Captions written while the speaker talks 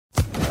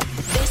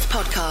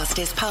podcast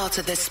is part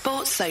of the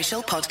Sports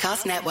Social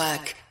Podcast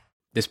Network.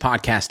 This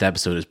podcast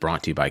episode is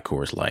brought to you by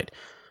Coors Light.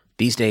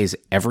 These days,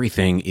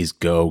 everything is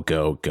go,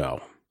 go,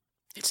 go.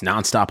 It's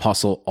nonstop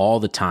hustle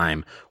all the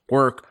time.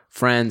 Work,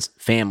 friends,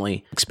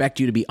 family expect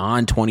you to be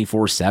on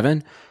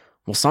 24/7.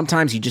 Well,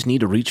 sometimes you just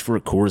need to reach for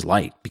a Coors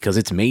Light because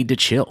it's made to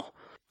chill.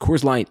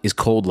 Coors Light is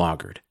cold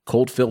lagered,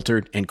 cold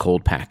filtered, and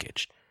cold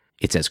packaged.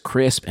 It's as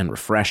crisp and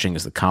refreshing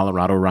as the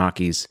Colorado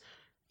Rockies.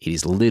 It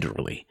is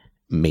literally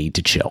made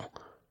to chill.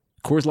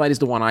 Coors Light is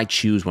the one I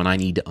choose when I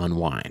need to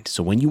unwind.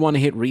 So when you want to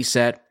hit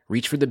reset,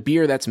 reach for the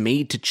beer that's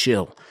made to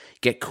chill.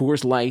 Get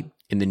Coors Light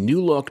in the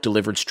new look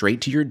delivered straight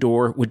to your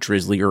door with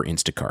Drizzly or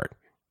Instacart.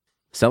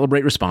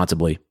 Celebrate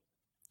responsibly.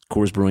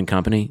 Coors Brewing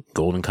Company,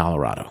 Golden,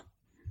 Colorado.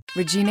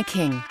 Regina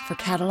King for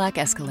Cadillac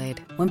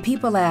Escalade. When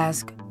people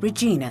ask,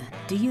 Regina,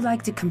 do you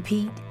like to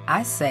compete?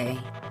 I say,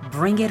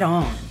 bring it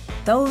on.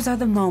 Those are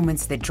the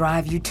moments that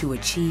drive you to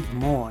achieve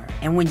more.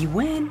 And when you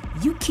win,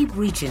 you keep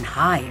reaching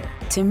higher.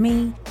 To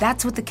me,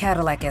 that's what the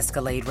Cadillac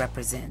Escalade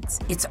represents.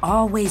 It's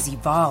always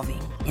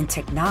evolving in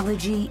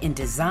technology, in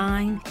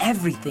design,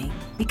 everything.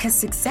 Because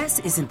success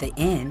isn't the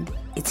end,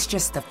 it's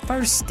just the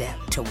first step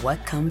to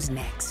what comes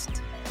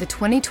next. The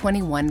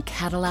 2021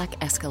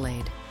 Cadillac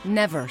Escalade.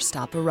 Never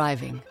stop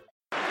arriving.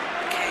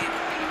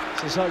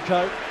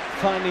 Sissoko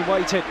finally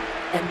waited.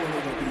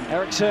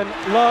 Eriksson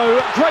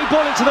low, great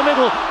ball into the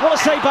middle. What a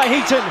save by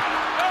Heaton.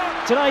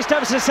 Denies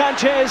Davinson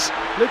Sanchez,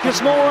 Lucas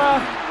Moura,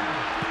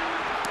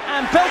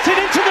 and belted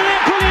into the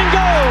net. Brilliant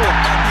goal.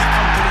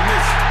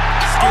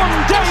 On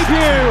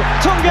debut,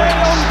 Tunge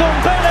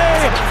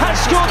Ndombele has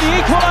scored the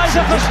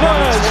equaliser for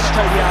Spurs.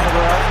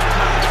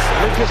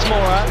 Lucas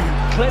Moura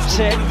clips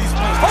it.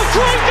 Oh,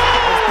 great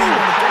goal!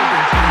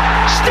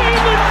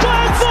 Stephen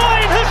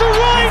Bergwijn has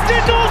arrived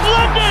in North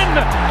London.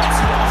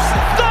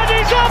 That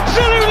is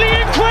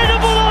absolutely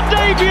incredible on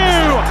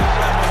debut.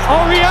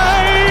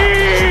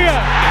 Aurier!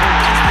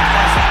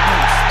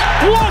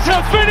 What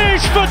a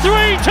finish for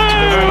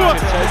 3-2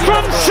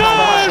 from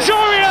Serge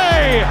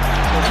Aurier!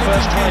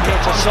 First time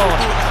here to Son.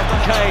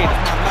 Kane.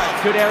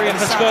 Good area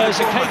for Spurs,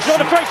 and Kane's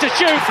not afraid to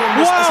shoot.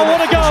 Wow, what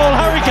a goal,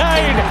 Harry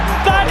Kane!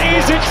 That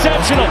is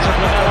exceptional.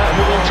 Lamela,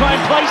 who will try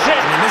and place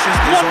it.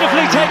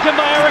 Wonderfully taken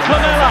by Eric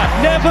Lamela.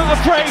 Never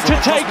afraid to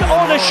take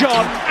on a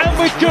shot, and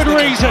with good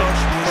reason.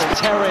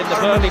 Terror in the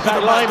Burnley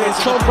back line when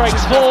Son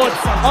breaks forward.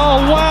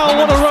 Oh wow,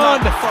 what a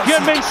run!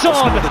 Heung-min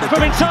Son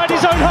from inside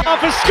his own half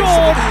has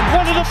scored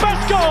one of the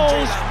best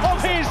goals of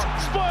his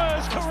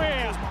Spurs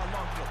career.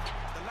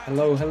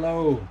 Hello.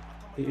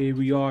 Here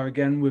we are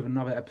again with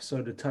another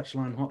episode of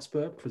Touchline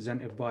Hotspur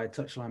presented by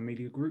Touchline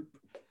Media Group.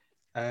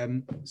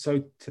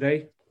 So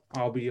today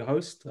I'll be your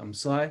host. I'm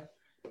Sai.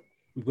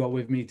 We've got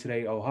with me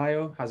today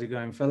Ohio. How's it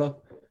going, fella?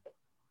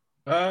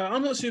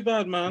 I'm not too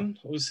bad, man.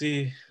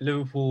 Obviously,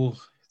 Liverpool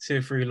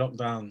tier 3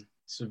 lockdown.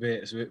 It's a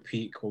bit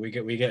peak. Or we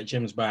get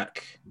gyms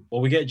back.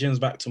 Or we get gyms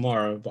back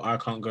tomorrow, but I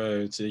can't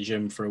go to the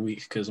gym for a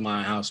week because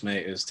my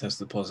housemate is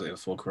tested positive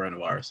for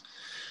coronavirus.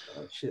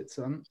 Oh, shit,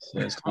 son. So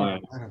it's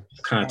kind of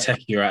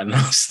techie right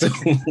now still.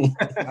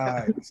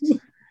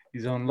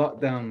 He's on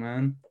lockdown,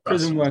 man.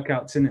 Prison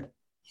workouts, innit?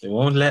 They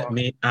won't let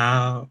me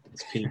out.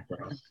 It's peak,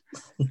 bro.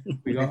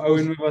 We got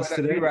Owen with us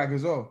today. D-Rag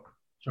as well.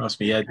 Trust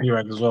me, yeah,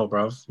 D-Rag as well,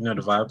 bro. You know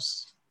the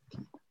vibes.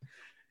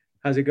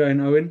 How's it going,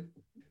 Owen?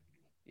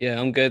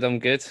 Yeah, I'm good.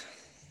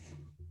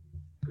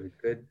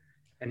 Good.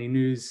 Any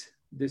news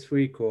this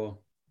week or?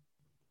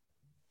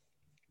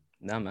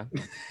 No, man.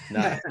 No,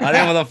 I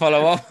didn't want to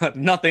follow up.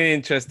 Nothing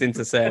interesting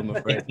to say, I'm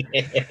afraid.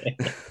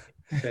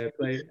 Fair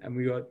play. And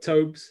we got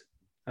Tobes.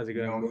 How's it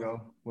going? Yo.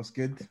 What's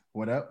good?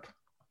 What up?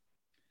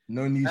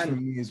 No news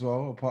from me as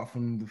well, apart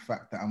from the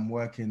fact that I'm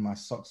working my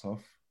socks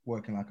off,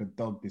 working like a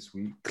dog this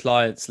week.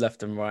 Clients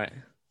left and right.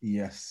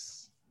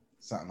 Yes.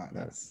 Something like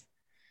that.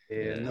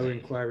 Yeah, no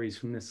inquiries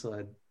from this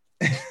side.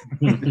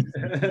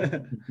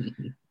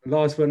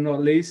 Last but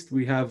not least,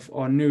 we have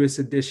our newest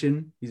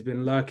addition. He's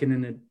been lurking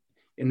in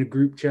the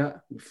group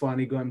chat. We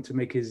finally got him to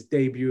make his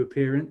debut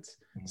appearance.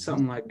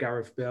 Something like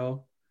Gareth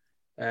Bale.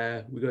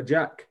 We got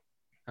Jack.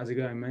 How's it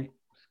going, mate?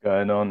 What's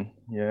going on?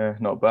 Yeah,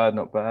 not bad.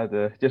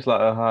 Just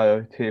like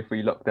Ohio, tier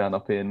 3 lockdown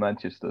up here in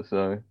Manchester.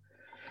 So,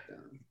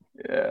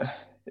 yeah,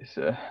 it's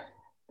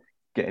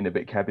getting a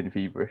bit cabin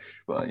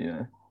feverish, but, you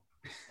know.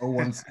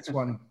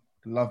 0161.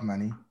 Love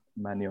Manny.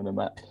 Manny on the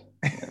map.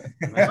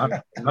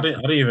 I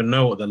don't even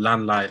know what the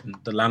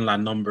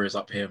landline number is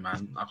up here,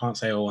 man. I can't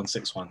say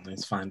 0161.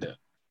 Let's find it.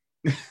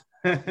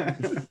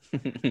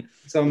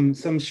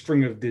 some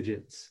string of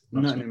digits.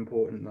 Nothing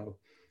important though.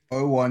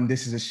 01,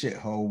 this is a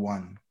shithole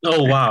 1.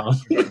 Oh wow.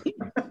 These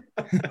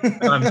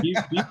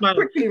man,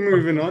 quickly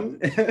moving on.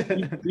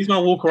 These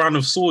man walk around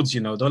with swords, you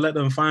know. Don't let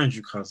them find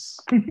you, cuz.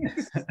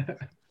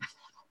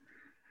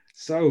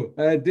 So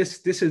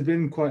this has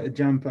been quite a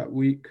jam-packed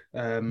week.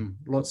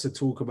 Lots to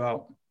talk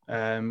about.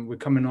 We're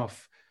coming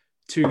off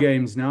 2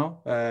 games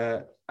now.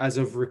 As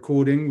of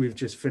recording, we've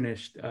just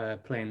finished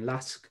playing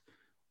Lask,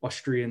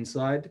 Austrian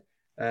side.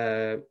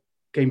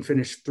 Game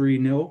finished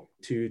 3-0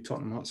 to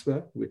Tottenham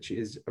Hotspur, which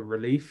is a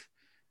relief.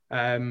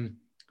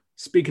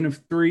 speaking of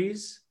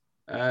threes,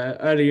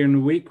 earlier in the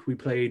week, we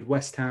played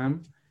West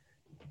Ham,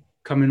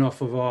 coming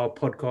off of our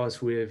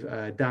podcast with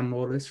Dan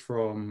Lawless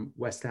from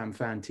West Ham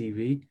Fan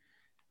TV.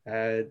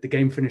 The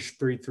game finished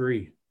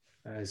 3-3.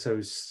 So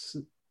it's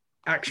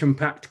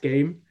action-packed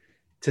game,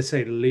 to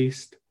say the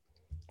least.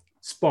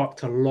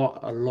 Sparked a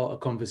lot of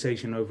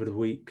conversation over the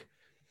week.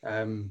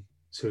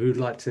 So who'd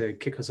like to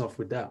kick us off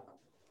with that?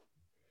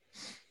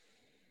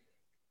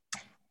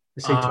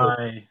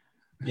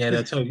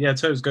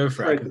 Tobes, go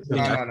for it. No,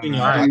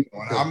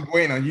 I'm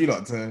waiting on you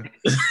lot to.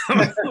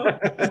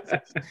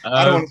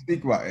 I don't want to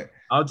speak about it.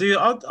 I'll do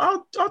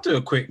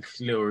a quick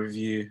little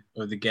review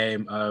of the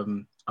game.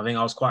 I think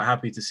I was quite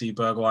happy to see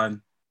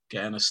Bergwijn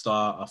getting a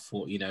start. I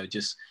thought,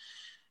 just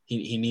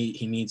he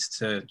needs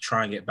to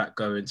try and get back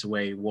going to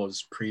where he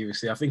was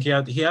previously. I think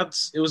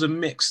it was a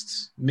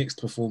mixed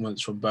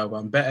performance from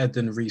Bergwijn, better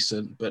than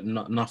recent, but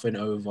nothing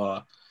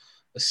over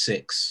a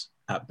 6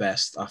 at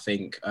best. I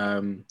think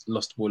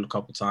lost the ball a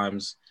couple of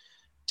times,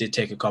 did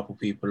take a couple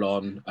people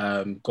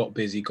on, got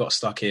busy, got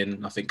stuck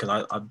in. I think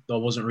because I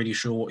wasn't really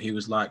sure what he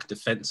was like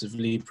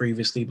defensively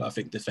previously, but I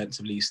think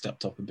defensively he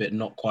stepped up a bit,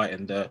 not quite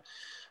in the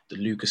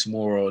Lucas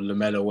Moura or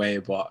Lamela way,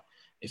 but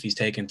if he's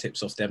taking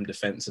tips off them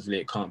defensively,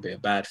 it can't be a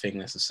bad thing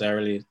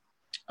necessarily.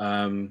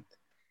 Won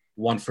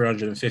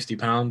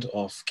 £350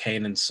 off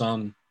Kane and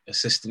Son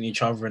assisting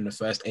each other in the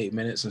first 8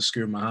 minutes and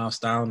screwing my house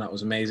down. That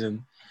was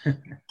amazing.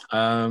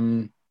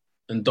 And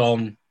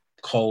Dom,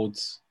 Cold,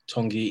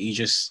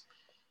 Tongi,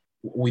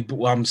 we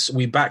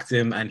backed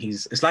him, and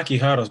it's like he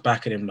heard us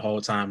backing him the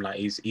whole time. Like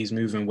he's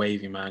moving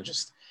wavy, man.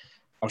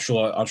 I'm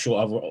sure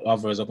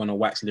others are going to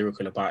wax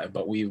lyrical about it,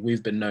 but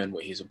we've been knowing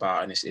what he's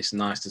about, and it's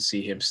nice to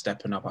see him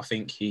stepping up. I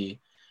think he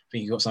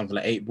got something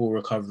like 8 ball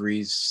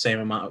recoveries, same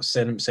amount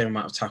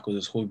of tackles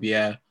as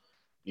Højbjerg.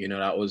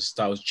 That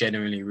was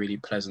genuinely really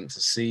pleasant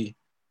to see.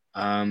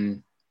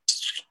 And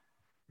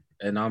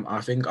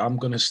I think I'm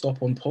going to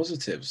stop on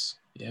positives.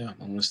 Yeah,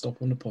 I'm going to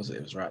stop on the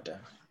positives right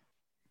there.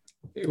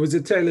 It was a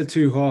tale of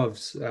two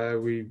halves.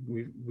 We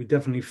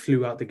definitely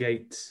flew out the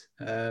gate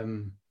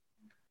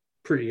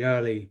pretty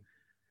early.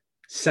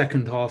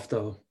 Second half,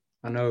 though,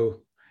 I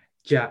know,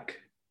 Jack,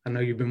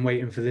 you've been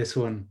waiting for this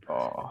one.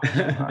 Oh,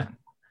 man.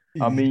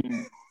 I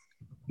mean,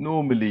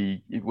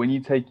 normally, if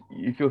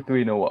you're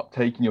 3-0 up,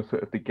 taking your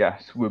foot off the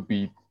gas would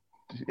be,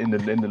 in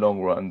the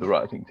long run, the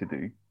right thing to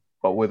do.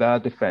 But with our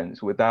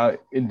defence, with our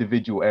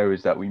individual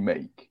errors that we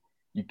make,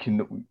 we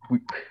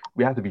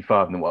have to be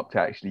 5-0 up to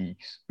actually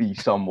be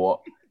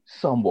somewhat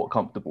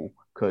comfortable.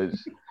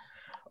 Because,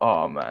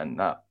 oh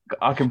man,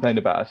 I complain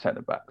about our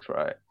centre backs,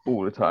 right,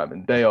 all the time,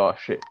 and they are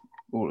shit,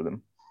 all of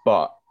them.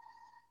 But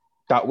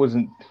that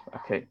wasn't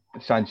okay.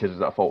 Sanchez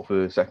is at fault for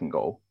the second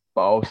goal,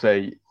 but I'll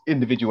say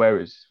individual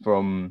errors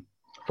from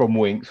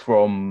Winks,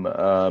 from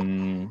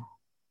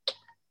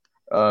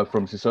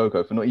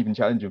Sissoko for not even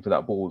challenging for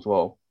that ball as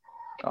well.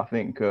 I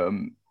think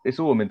it's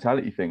all a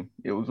mentality thing.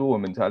 It was all a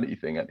mentality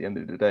thing at the end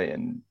of the day.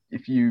 And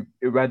if you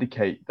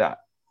eradicate that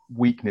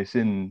weakness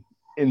in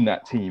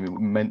that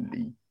team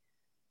mentally,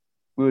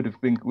 we would have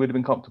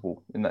been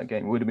comfortable in that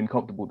game. We would have been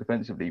comfortable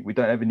defensively. We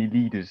don't have any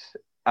leaders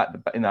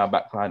in our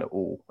back line at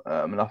all.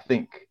 And I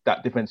think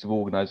that defensive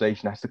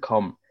organisation has to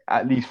come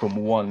at least from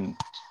one,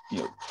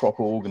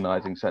 proper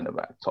organising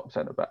top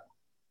centre back.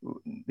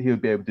 He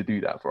would be able to do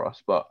that for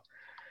us. But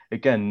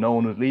again, no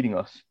one was leading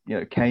us.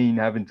 Kane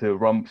having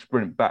to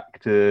sprint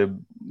back to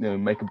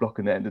make a block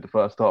in the end of the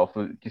first half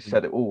just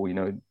said it all.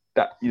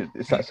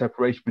 It's that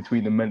separation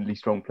between the mentally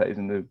strong players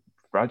and the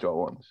fragile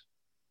ones.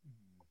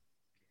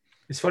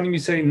 It's funny you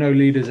say no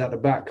leaders at the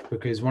back,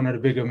 because one of the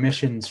big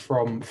omissions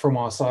from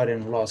our side in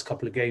the last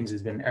couple of games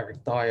has been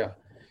Eric Dyer,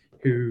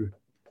 who,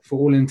 for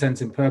all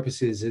intents and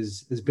purposes,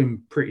 has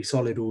been pretty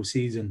solid all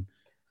season.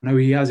 I know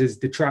he has his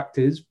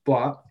detractors,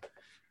 but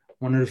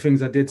one of the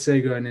things I did say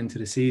going into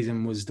the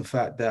season was the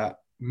fact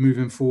that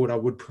moving forward, I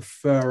would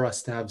prefer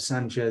us to have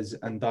Sanchez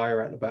and Dyer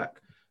at the back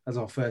as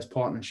our first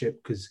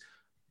partnership, because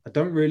I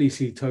don't really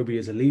see Toby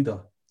as a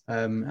leader.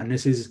 And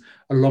this is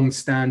a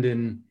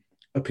long-standing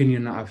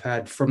opinion that I've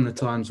had from the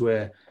times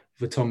where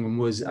Vertonghen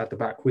was at the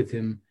back with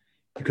him.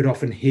 You could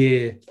often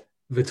hear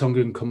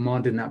Vertonghen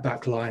commanding that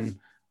back line,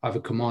 either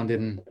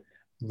commanding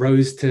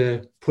Rose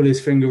to pull his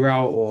finger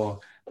out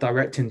or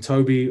directing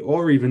Toby,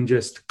 or even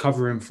just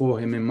covering for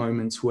him in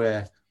moments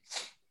where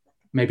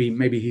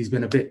maybe he's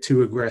been a bit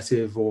too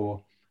aggressive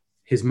or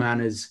his man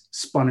has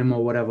spun him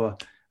or whatever.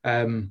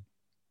 And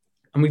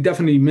we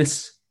definitely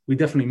miss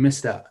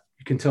that.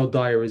 You can tell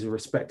Dyer is a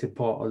respected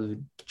part of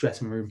the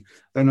dressing room.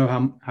 I don't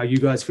know how you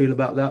guys feel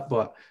about that,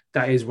 but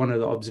that is one of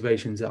the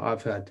observations that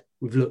I've had.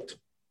 We've looked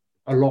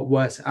a lot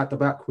worse at the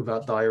back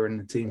without Dyer in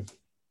the team.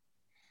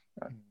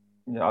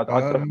 Yeah, I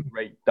don't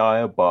rate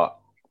Dyer, but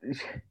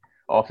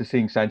after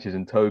seeing Sanchez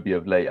and Toby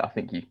of late, I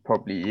think he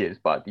probably is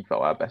by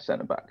default our best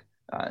centre-back.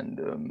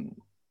 And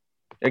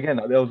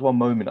again, there was one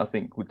moment, I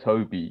think, with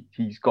Toby,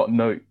 he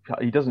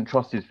doesn't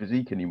trust his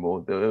physique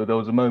anymore. There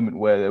was a moment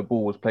where the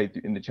ball was played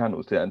in the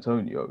channels to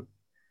Antonio,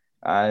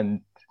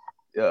 and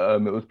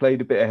it was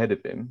played a bit ahead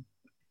of him.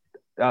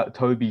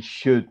 Toby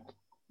should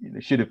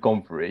should have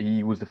gone for it.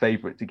 He was the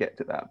favourite to get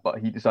to that, but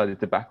he decided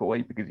to back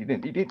away because he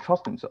didn't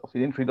trust himself.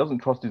 He doesn't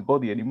trust his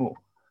body anymore.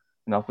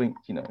 And I think,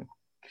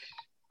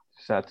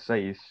 sad to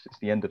say, it's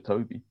the end of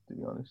Toby, to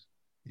be honest.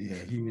 Yeah,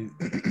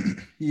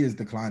 he is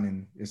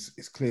declining.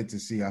 It's clear to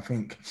see. I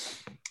think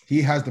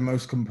he has the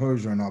most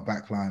composure in our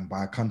back line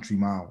by a country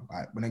mile.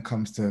 Like when it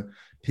comes to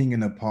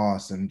pinging a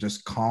pass and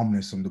just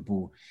calmness on the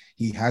ball,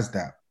 he has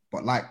that.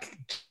 But like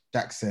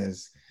Jack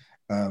says,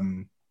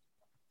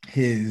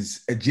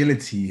 his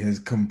agility has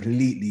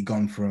completely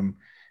gone from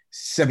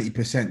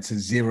 70% to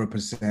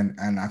 0%.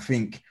 And I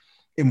think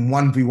in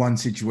 1v1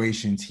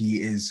 situations,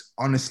 he is,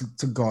 honestly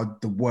to God,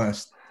 the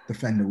worst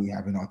defender we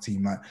have in our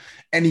team. Like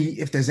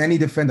if there's any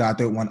defender I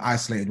don't want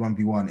isolated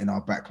 1v1 in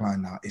our back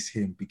line now, it's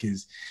him,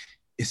 because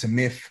it's a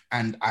myth.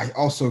 And I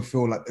also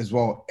feel like as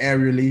well,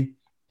 aerially,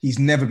 he's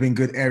never been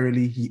good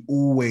aerially. He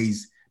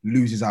always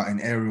loses out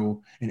in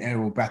aerial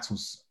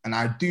battles. And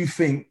I do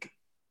think,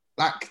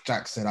 like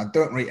Jack said, I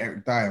don't rate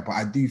Eric Dyer, but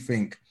I do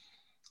think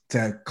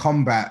to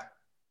combat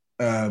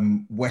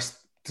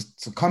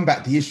to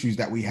combat the issues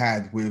that we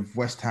had with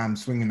West Ham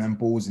swinging them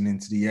balls and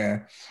into the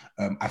air,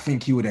 I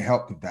think he would have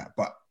helped with that.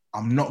 But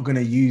I'm not going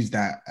to use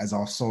that as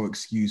our sole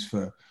excuse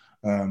for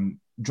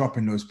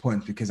dropping those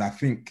points, because I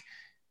think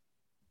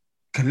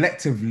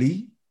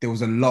collectively there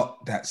was a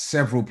lot that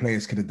several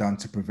players could have done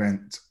to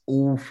prevent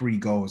all 3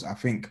 goals. I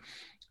think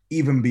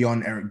even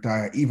beyond Eric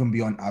Dyer, even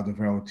beyond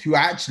Alderweireld, who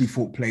I actually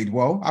thought played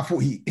well. I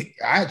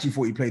actually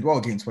thought he played well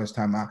against West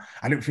Ham.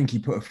 I don't think he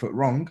put a foot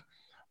wrong,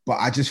 but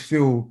I just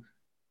feel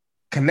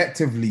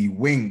collectively,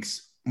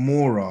 Winks,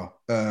 Moura,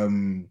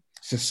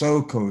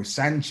 Sissoko,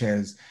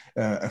 Sanchez,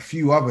 a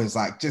few others,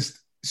 like just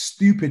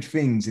stupid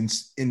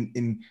things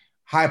in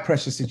high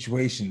pressure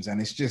situations,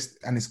 and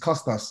it's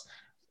cost us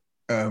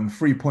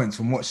 3 points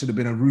from what should have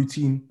been a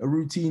routine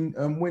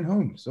win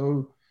home.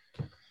 So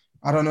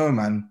I don't know,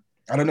 man.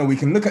 I don't know. We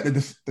can look at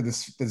the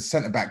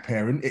centre back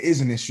pairing. It is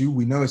an issue.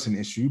 We know it's an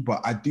issue,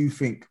 but I do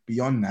think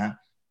beyond that,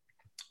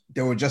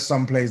 there were just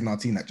some players in our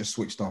team that just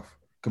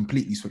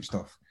completely switched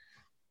off.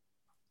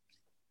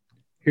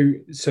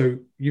 So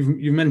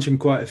you've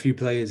mentioned quite a few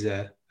players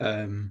there.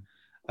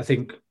 I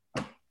think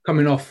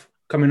coming off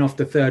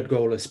the third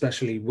goal,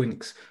 especially,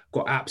 Winks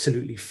got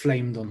absolutely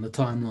flamed on the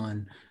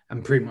timeline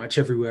and pretty much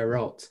everywhere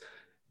else.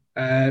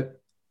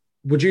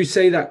 Would you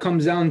say that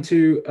comes down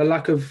to a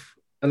lack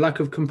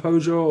of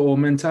composure or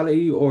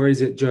mentality, or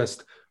is it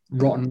just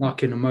rotten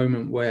luck in a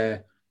moment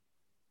where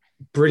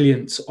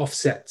brilliance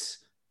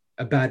offsets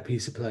a bad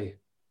piece of play?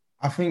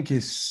 I think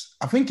it's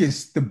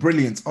the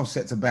brilliance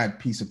offsets a bad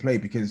piece of play,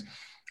 because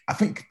I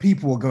think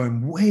people are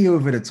going way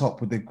over the top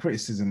with the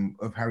criticism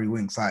of Harry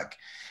Winks. Like,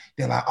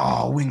 they're like,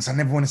 oh, Winks, I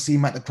never want to see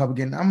him at the club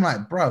again. I'm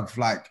like, bruv,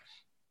 like,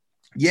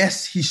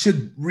 yes, he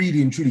should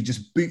really and truly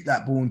just boot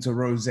that ball into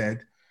row Z,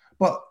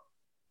 but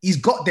he's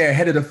got there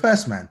ahead of the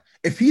first man.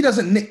 If he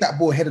doesn't nick that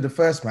ball ahead of the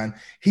first man,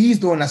 he's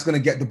the one that's going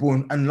to get the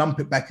ball and lump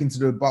it back into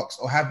the box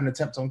or have an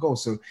attempt on goal.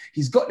 So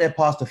he's got there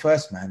past the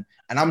first man.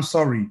 And I'm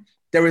sorry,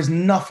 there is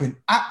nothing,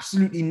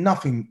 absolutely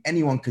nothing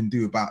anyone can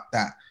do about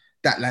that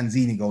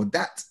Lanzini goal.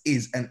 That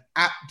is an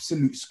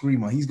absolute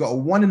screamer. He's got a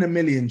 1 in a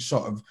million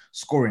shot of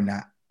scoring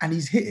that, and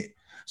he's hit it.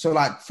 So,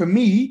 like, for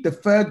me, the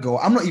third goal,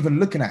 I'm not even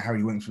looking at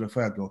Harry Winks for the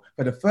third goal.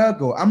 For the third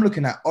goal, I'm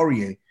looking at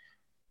Aurier,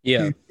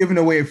 who's giving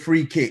away a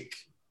free kick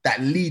that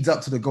leads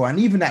up to the goal. And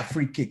even that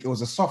free kick, it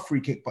was a soft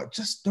free kick, but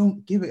just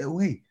don't give it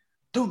away.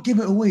 Don't give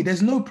it away.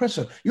 There's no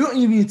pressure. You don't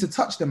even need to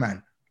touch the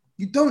man.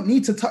 You don't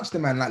need to touch the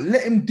man. Like,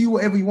 let him do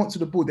whatever he wants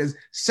with the ball. There's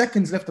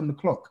seconds left on the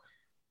clock.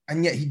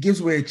 And yet he gives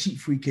away a cheap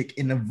free kick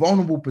in a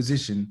vulnerable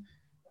position,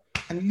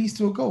 and it leads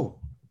to a goal.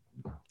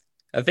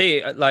 I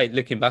think, like,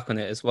 looking back on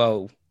it as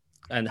well,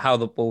 and how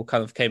the ball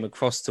kind of came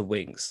across to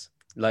Winks,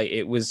 like,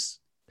 it was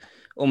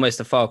almost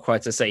a far cry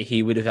to say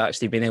he would have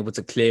actually been able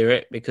to clear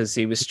it, because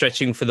he was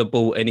stretching for the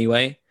ball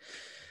anyway.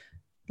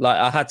 Like,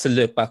 I had to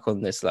look back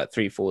on this like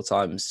 3-4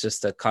 times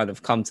just to kind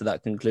of come to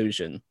that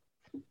conclusion.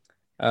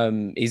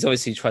 He's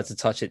obviously tried to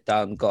touch it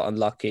down, got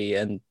unlucky,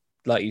 and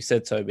like you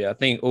said, Toby, I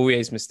think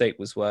Aurier's mistake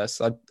was worse.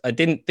 I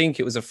didn't think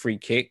it was a free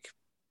kick,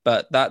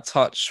 but that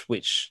touch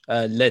which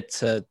led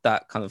to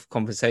that kind of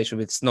conversation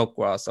with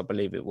Snodgrass, I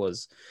believe it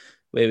was,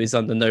 where he was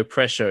under no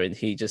pressure and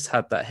he just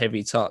had that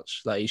heavy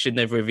touch. Like, he should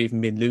never have even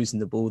been losing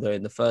the ball there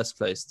in the first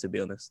place, to be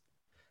honest.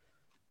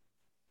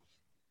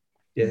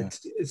 Yeah,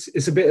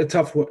 it's a bit of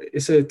tough.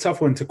 It's a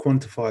tough one to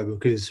quantify,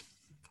 because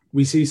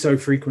we see so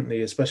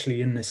frequently,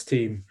 especially in this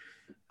team,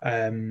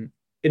 in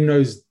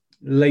those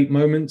late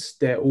moments,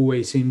 there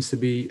always seems to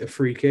be a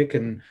free kick.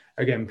 And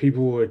again,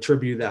 people will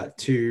attribute that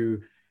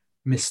to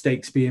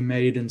mistakes being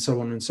made and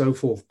so on and so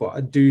forth. But I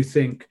do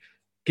think,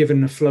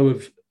 given the flow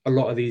of a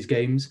lot of these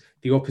games,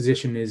 the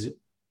opposition is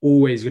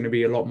always going to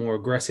be a lot more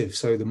aggressive.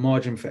 So the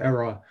margin for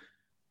error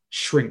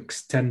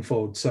shrinks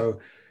tenfold. So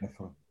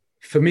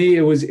for me,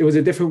 it was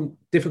a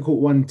difficult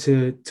one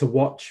to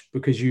watch,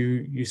 because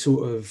you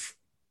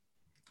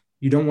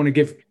don't want to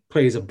give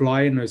players a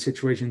blie in those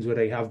situations where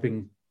they have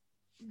been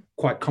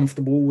quite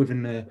comfortable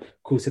within the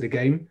course of the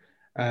game.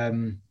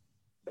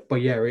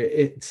 But yeah,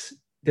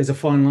 there's a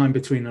fine line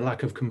between a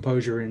lack of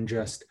composure and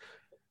just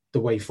the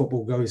way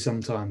football goes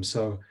sometimes.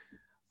 So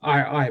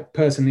I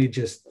personally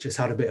just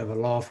had a bit of a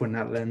laugh when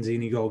that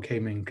Lanzini goal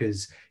came in,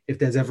 because if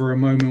there's ever a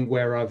moment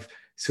where I've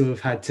sort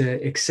of had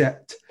to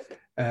accept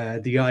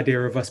the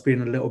idea of us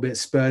being a little bit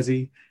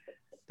Spursy,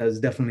 that was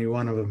definitely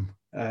one of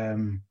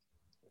them.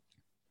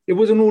 It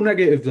wasn't all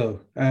negative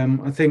though.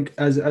 I think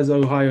as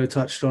Ohio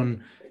touched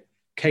on,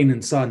 Kane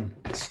and Son,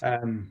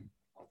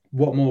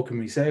 what more can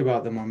we say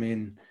about them? I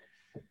mean,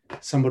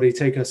 somebody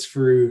take us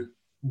through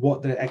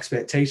what the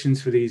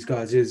expectations for these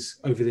guys is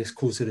over this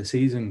course of the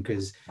season,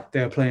 because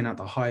they're playing at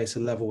the highest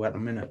level at the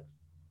minute.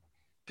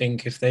 I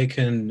think if they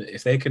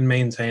can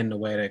maintain the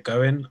way they're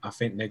going, I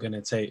think they're going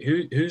to take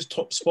who's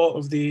top spot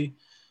of the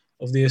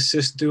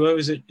assist duo.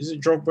 Is it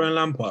Drogba and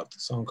Lampard?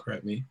 Someone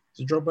correct me.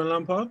 Is it Drogba and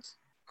Lampard?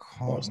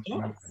 I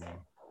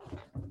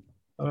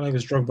don't know if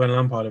it's Drogba and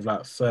Lampard of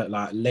like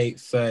late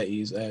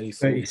 30s, early 40s.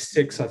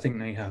 36, I think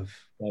they have.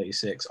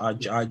 36.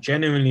 I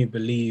genuinely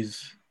believe,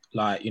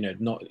 like, you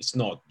know, it's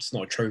not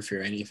a trophy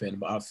or anything,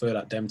 but I feel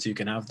like them two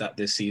can have that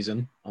this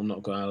season. I'm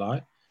not gonna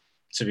lie.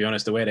 To be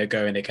honest, the way they're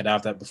going, they could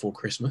have that before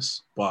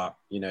Christmas. But,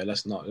 you know,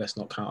 let's not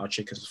count our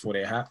chickens before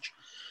they hatch.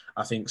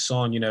 I think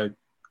Son, you know,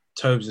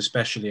 Tobes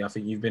especially, I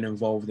think you've been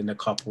involved in a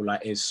couple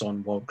like is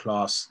Son world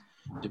class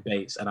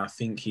debates, and I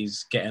think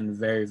he's getting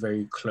very,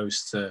 very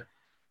close to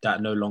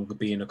that no longer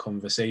being a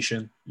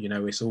conversation. You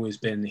know, it's always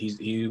been he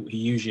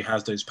usually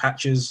has those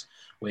patches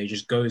where he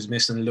just goes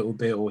missing a little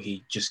bit, or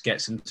he just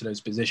gets into those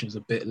positions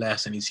a bit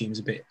less, and he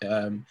seems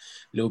a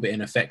little bit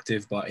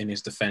ineffective. But in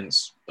his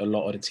defense, a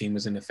lot of the team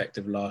was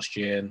ineffective last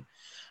year, and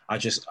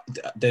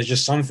there's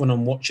just something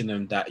I'm watching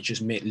them that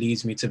just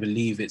leads me to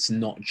believe it's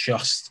not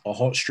just a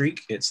hot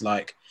streak. It's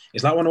like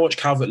when I watch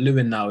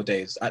Calvert-Lewin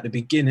nowadays. At the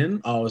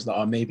beginning, I was like,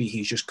 oh, maybe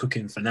he's just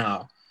cooking for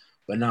now.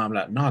 But now I'm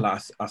like, no,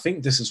 like, I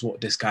think this is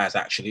what this guy's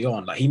actually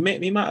on. Like he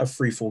might have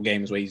 3-4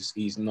 games where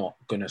he's not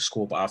going to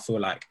score, but I feel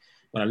like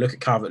when I look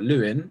at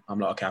Calvert-Lewin, I'm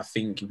like, okay, I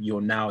think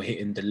you're now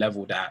hitting the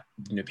level that,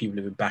 you know, people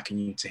have been backing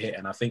you to hit.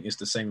 And I think it's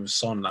the same with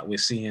Son. Like we're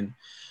seeing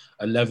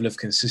a level of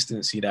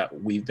consistency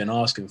that we've been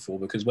asking for,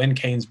 because when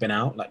Kane's been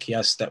out, like he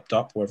has stepped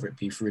up, whether it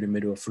be through the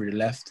middle or through the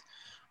left.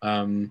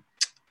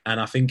 And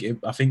I think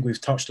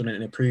we've touched on it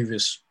in a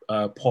previous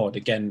pod.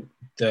 Again,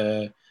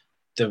 the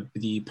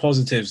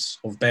positives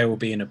of Bale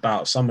being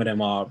about, some of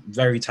them are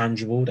very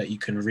tangible that you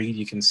can read,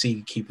 you can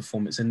see key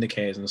performance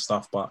indicators and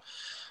stuff. But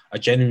I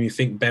genuinely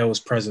think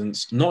Bale's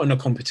presence, not in a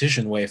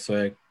competition way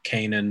for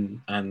Kane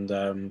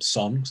and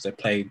Son, because they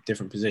play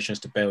different positions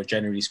to Bale,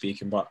 generally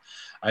speaking, but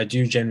I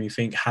do genuinely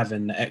think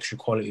having the extra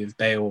quality of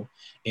Bale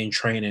in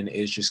training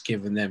is just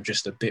giving them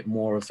just a bit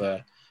more of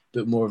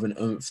an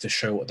oomph to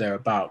show what they're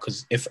about.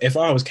 Because if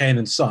I was Kane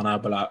and Son,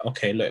 I'd be like,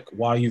 okay, look,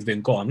 while you've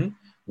been gone,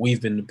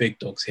 we've been the big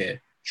dogs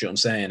here. Do you know what I'm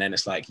saying? And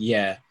it's like,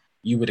 yeah,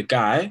 you were the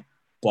guy,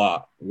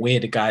 but we're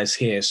the guys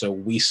here. So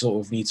we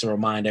sort of need to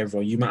remind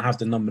everyone, you might have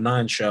the number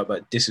 9 shirt,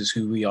 but this is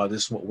who we are.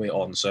 This is what we're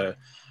on. So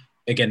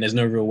again, there's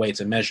no real way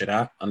to measure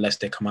that unless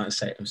they come out and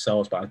say it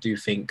themselves. But I do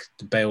think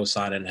the Bale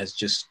signing has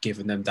just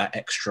given them that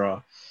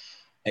extra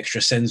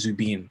senzu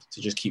bean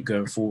to just keep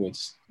going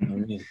forwards. You know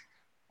what I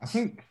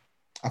mean?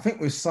 I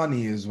think with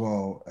Sonny as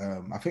well,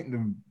 I think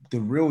the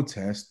real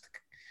test,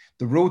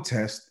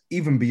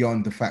 even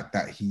beyond the fact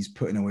that he's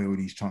putting away all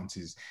these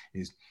chances,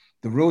 is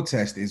the real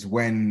test is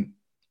when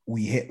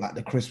we hit like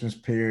the Christmas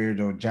period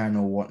or Jan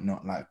or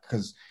whatnot, like,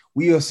 because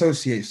we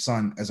associate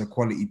Son as a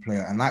quality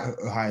player. And like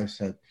Ohio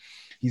said,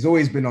 he's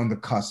always been on the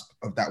cusp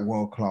of that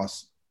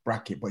world-class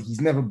bracket, but he's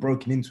never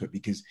broken into it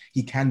because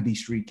he can be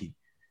streaky.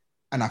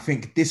 And I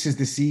think this is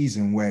the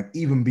season where,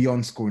 even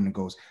beyond scoring the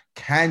goals,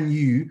 can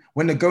you,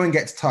 when the going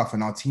gets tough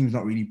and our team's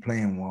not really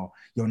playing well,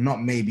 you're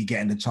not maybe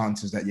getting the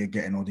chances that you're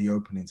getting or the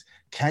openings,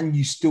 can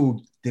you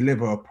still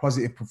deliver a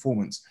positive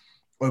performance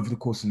over the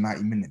course of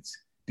 90 minutes?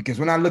 Because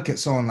when I look at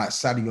someone like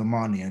Sadio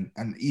Mane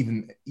and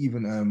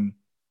even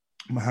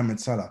Mohamed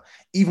Salah,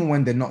 even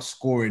when they're not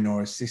scoring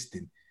or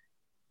assisting,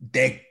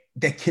 they're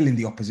killing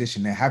the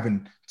opposition. They're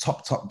having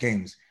top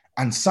games.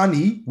 And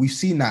Sonny, we've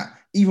seen that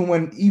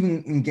even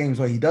in games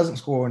where he doesn't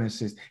score an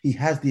assist, he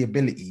has the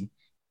ability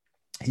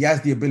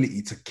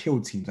to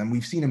kill teams, and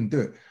we've seen him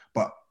do it.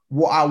 But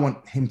what I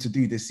want him to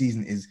do this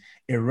season is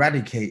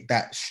eradicate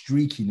that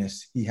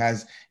streakiness he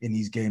has in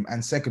his game.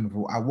 And second of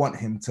all, I want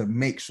him to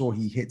make sure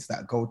he hits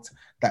that goal,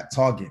 that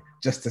target,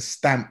 just to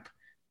stamp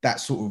that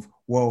sort of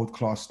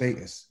world-class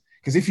status.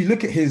 Because if you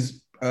look at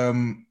his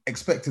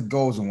expected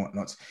goals and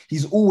whatnot,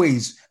 he's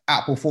always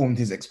outperformed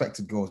his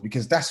expected goals,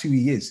 because that's who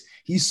he is.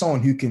 He's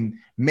someone who can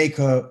make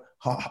turn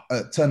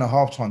a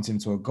half chance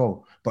into a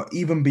goal. But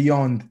even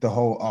beyond the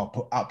whole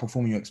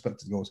outperforming your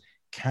expected goals,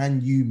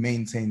 can you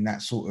maintain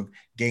that sort of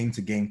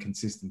game-to-game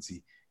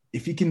consistency?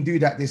 If he can do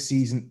that this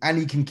season and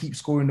he can keep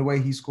scoring the way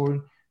he's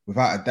scoring,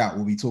 without a doubt,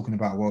 we'll be talking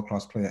about a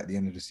world-class player at the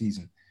end of the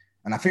season.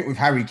 And I think with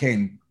Harry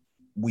Kane,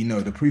 we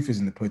know the proof is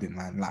in the pudding,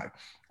 man. Like,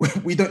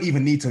 we don't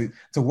even need to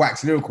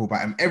wax lyrical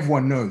about him.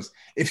 Everyone knows.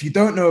 If you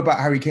don't know about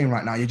Harry Kane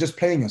right now, you're just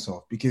playing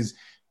yourself, because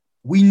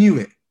we knew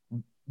it.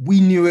 we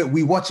knew it.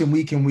 We watch him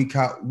week in, week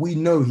out. We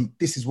know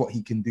this is what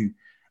he can do.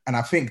 And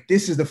I think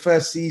this is the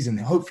first season,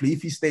 hopefully,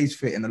 if he stays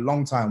fit in a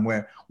long time,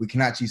 where we can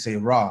actually say,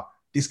 rah,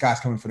 this guy's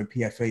coming for the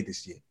PFA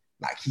this year.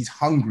 Like, he's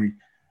hungry.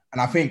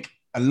 And I think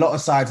a lot of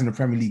sides in the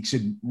Premier League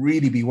should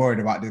really be worried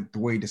about the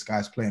way this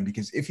guy's playing,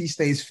 because if he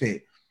stays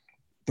fit,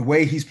 the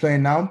way he's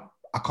playing now,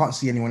 I can't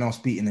see anyone else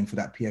beating him for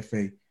that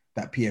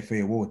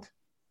PFA award.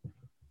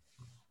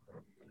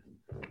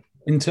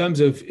 In terms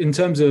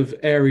of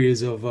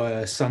areas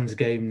of Son's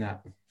game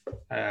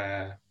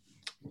that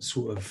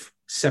sort of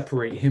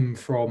separate him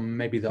from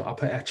maybe the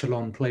upper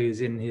echelon players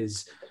in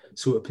his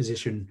sort of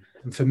position,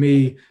 and for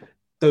me,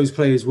 those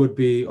players would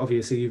be,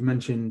 obviously, you've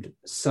mentioned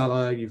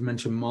Salah, you've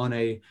mentioned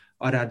Mane.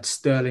 I'd add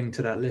Sterling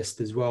to that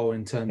list as well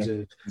in terms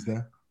of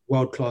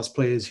world-class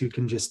players who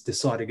can just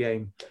decide a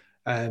game.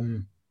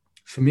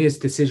 For me, it's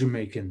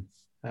decision-making.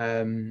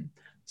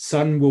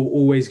 Son will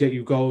always get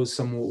you goals.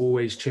 Son will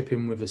always chip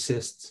in with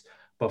assists.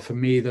 But for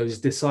me, those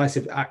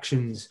decisive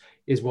actions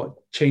is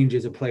what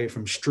changes a player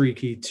from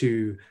streaky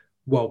to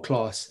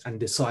world-class and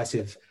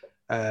decisive.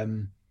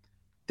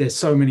 There's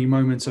so many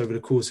moments over the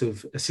course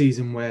of a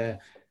season where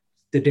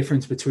the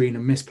difference between a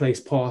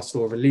misplaced pass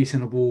or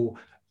releasing a ball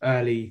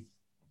early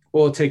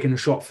or taking a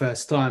shot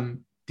first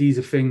time, these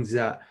are things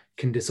that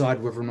can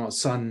decide whether or not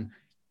Son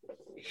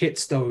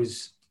hits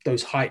those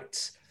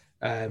heights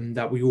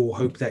that we all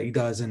hope that he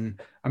does.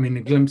 And I mean,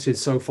 the glimpses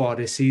so far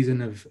this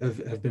season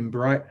have been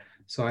bright.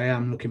 So I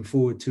am looking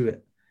forward to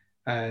it.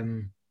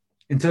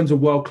 In terms of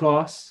world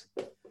class,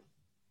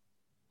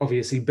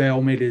 obviously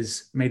Bale made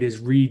his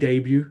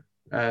re-debut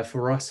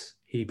for us.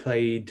 He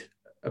played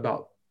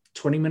about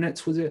 20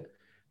 minutes, was it?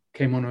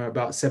 Came on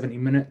about 70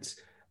 minutes.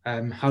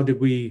 How did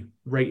we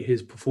rate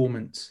his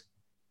performance?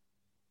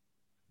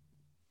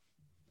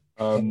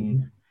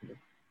 Bale,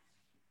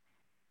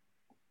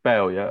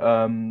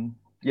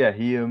 yeah.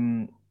 He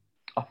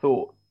I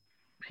thought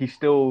he's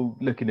still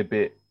looking a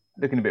bit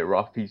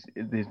rough.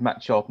 His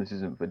match sharpness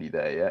isn't fully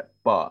there yet,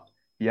 but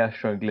he has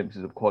shown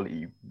glimpses of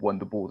quality when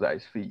the ball's at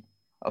his feet.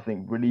 I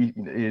think really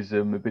his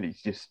ability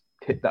to just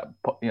hit that,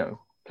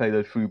 play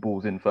those through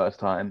balls in first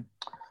time,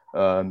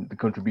 the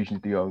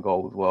contribution to the own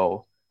goal as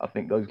well. I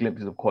think those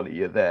glimpses of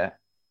quality are there,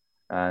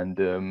 and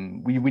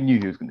we knew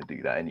he was going to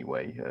do that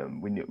anyway.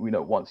 We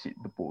know once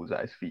the ball's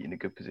at his feet in a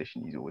good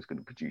position, he's always going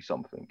to produce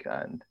something.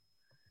 And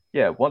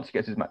yeah, once he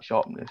gets his match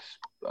sharpness,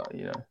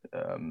 I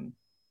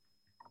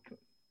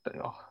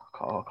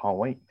can't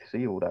wait to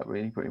see all that,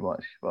 really, pretty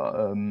much.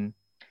 But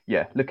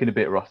yeah, looking a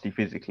bit rusty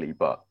physically,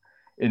 but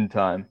in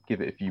time, give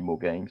it a few more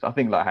games. I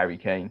think like Harry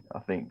Kane, I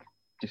think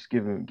just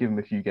give him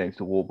a few games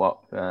to warm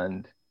up,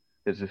 and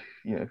there's a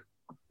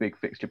big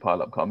fixture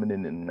pile up coming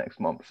in the next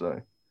month,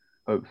 so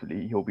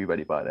hopefully he'll be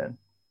ready by then.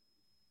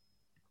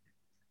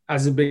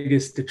 As the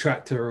biggest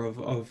detractor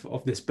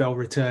of this Bale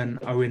return,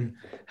 Owen,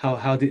 how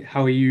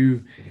are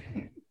you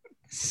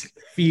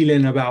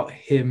feeling about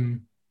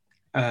him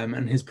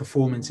and his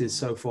performances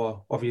so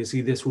far?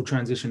 Obviously, this will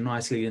transition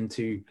nicely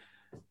into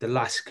the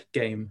last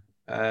game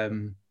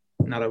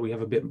now that we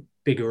have a bit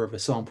bigger of a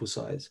sample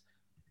size.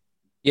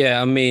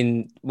 Yeah, I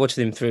mean,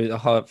 watching him through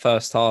the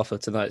first half of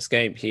tonight's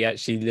game, he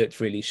actually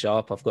looked really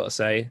sharp, I've got to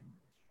say.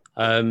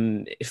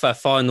 If that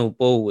final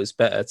ball was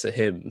better to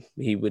him,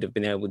 he would have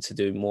been able to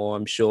do more,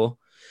 I'm sure.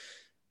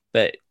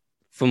 But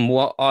from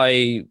what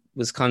I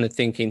was kind of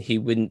thinking he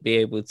wouldn't be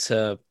able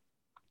to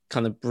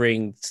kind of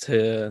bring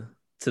to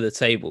the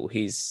table,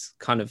 he's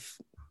kind of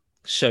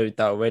showed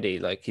that already.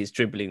 Like, his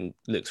dribbling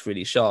looks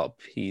really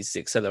sharp. His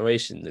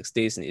acceleration looks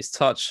decent. His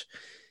touch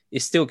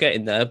is still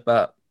getting there,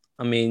 but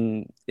I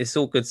mean, it's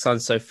all good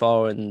signs so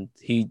far, and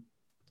he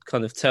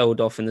kind of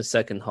tailed off in the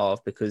second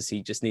half because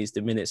he just needs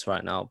the minutes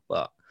right now.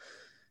 But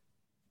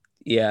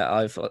yeah,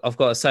 I've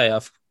got to say,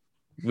 I've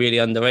really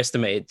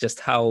underestimated just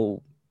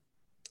how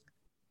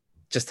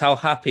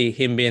happy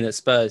him being at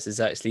Spurs has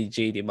actually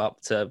G'd him up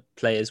to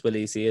play as well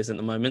as he is at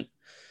the moment.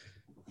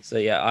 So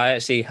yeah, I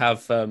actually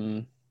have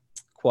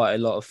quite a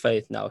lot of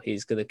faith now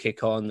he's going to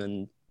kick on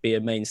and be a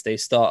mainstay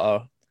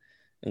starter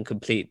and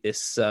complete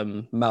this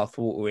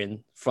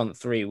mouth-watering front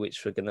three,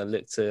 which we're going to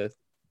look to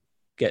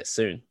get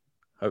soon,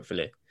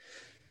 hopefully.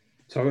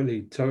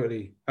 Totally.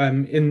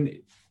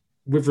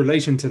 With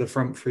relation to the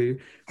front three,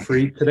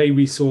 today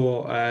we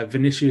saw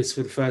Vinicius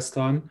for the first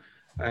time.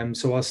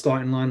 So our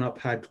starting lineup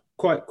had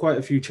quite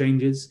a few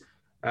changes.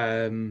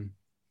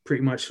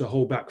 Pretty much the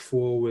whole back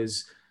four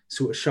was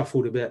sort of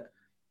shuffled a bit.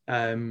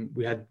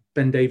 We had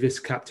Ben Davies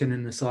captain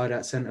in the side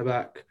at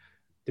centre-back,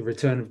 the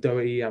return of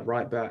Doherty at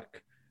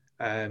right-back.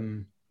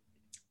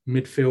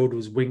 Midfield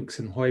was Winks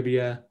and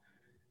Højbjerg.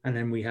 And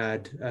then we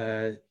had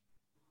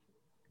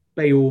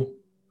Bale,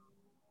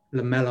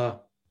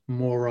 Lamela,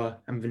 Moura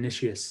and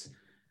Vinicius.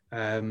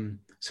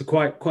 So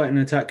quite an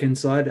attack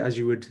inside, as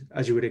you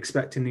would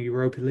expect in the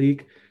Europa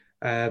League.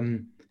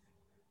 How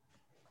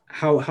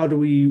do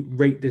we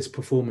rate this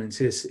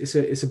performance?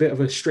 It's a bit of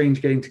a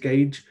strange game to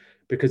gauge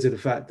because of the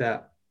fact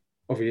that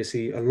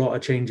obviously a lot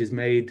of changes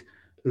made,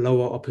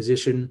 lower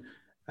opposition.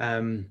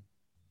 But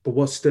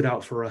what stood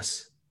out for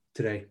us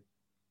today?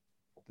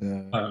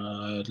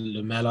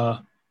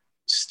 Lamela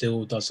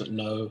still doesn't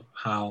know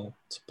how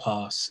to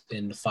pass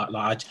in the fight.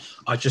 Like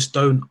I just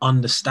don't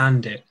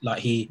understand it.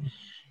 Like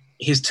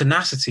his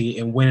tenacity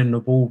in winning the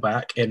ball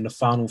back in the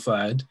final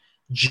third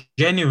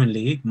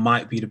genuinely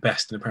might be the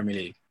best in the Premier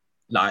League.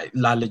 Like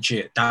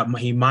legit, that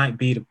he might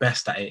be the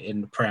best at it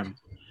in the Prem.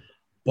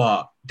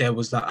 But there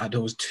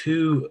was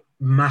two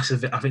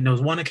massive. I think there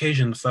was one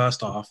occasion in the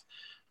first half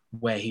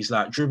where he's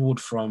like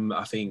dribbled from,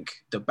 I think,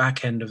 the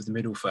back end of the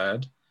middle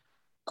third,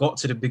 got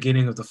to the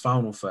beginning of the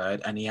final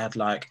third, and he had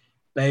like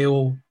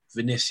Bale,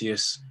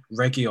 Vinicius,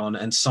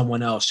 Reguilon, and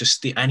someone else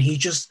and he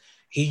just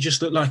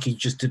looked like he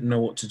just didn't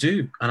know what to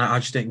do, and I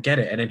just didn't get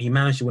it. And then he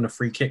managed to win a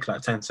free kick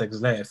like 10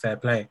 seconds later, fair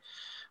play.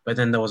 But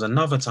then there was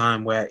another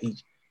time where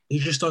he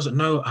just doesn't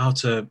know how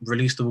to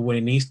release the ball when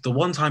he needs. The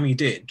one time he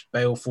did,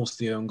 Bale forced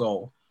the own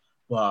goal,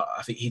 but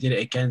I think he did it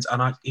against,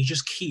 and he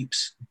just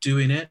keeps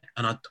doing it,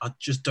 and I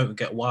just don't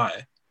get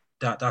why.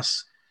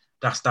 That's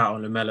that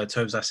on Lamela.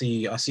 Tobes, I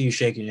see you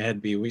shaking your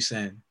head, B. What are you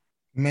saying?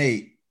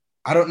 Mate,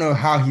 I don't know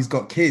how he's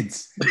got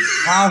kids.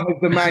 How has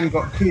the man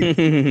got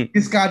kids?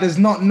 This guy does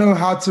not know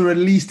how to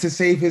release to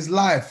save his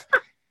life.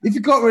 If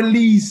you got to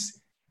release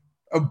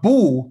a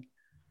ball,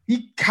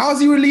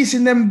 how's he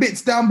releasing them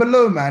bits down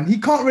below, man? He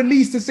can't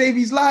release to save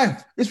his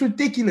life. It's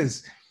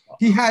ridiculous.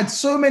 He had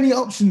so many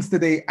options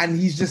today, and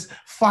he's just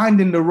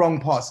finding the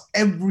wrong pass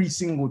every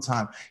single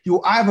time. He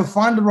will either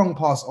find the wrong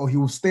pass or he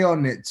will stay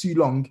on it too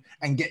long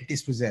and get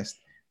dispossessed.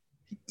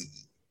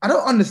 I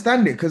don't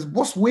understand it, because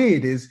what's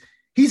weird is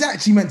he's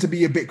actually meant to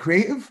be a bit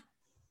creative.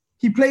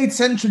 He played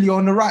centrally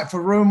on the right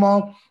for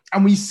Roma,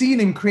 and we've seen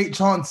him create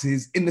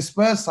chances in the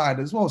Spurs side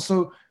as well.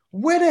 So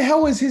where the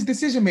hell is his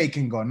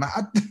decision-making gone?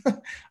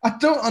 I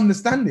don't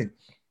understand it.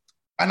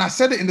 And I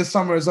said it in the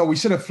summer as well. We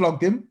should have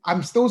flogged him.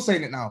 I'm still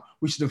saying it now.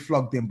 We should have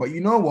flogged him. But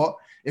you know what?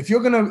 If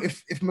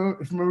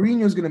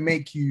Mourinho's gonna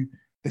make you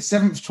the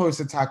 7th choice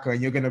attacker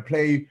and you're gonna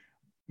play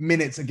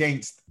minutes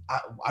against,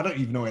 I don't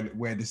even know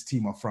where this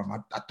team are from. I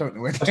don't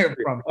know where they're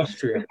from.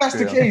 Austria. If that's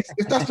the case,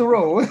 if that's the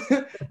role,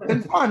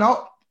 then fine.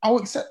 I'll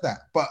accept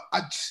that. But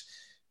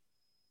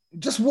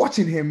just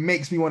watching him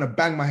makes me want to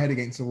bang my head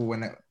against the wall.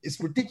 When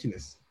it's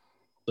ridiculous.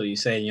 So you're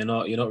saying you're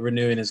not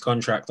renewing his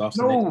contract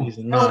after next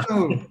season? No.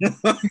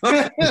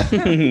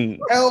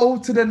 Hell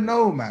to the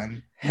no,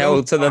 man.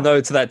 Hell to the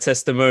no to that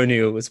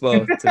testimonial as well.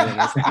 Wait,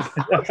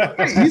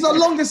 he's our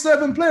longest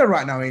serving player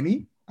right now, ain't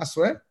he? I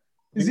swear.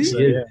 Is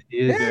he? Yeah, he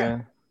is.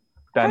 Yeah.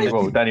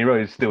 Danny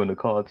Rose is still in the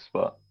cards,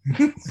 but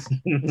it's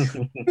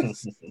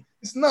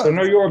not. So I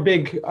know you're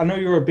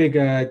a big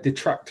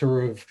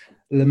detractor of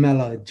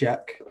Lamela,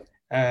 Jack.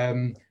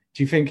 Do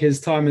you think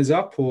his time is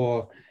up,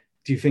 or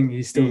do you think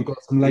he's still got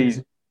some legs?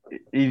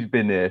 He's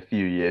been there a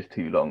few years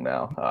too long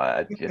now.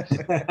 I think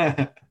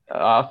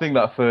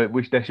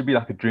that there should be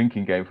like a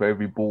drinking game for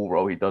every ball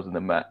roll he does in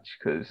the match,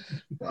 because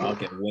I'll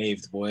get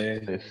waved, boy.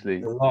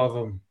 Honestly, a lot of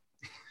them.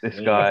 This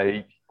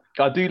guy,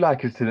 I do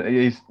like his.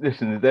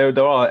 Listen, there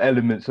are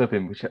elements of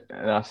him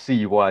and I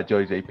see why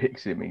Jose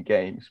picks him in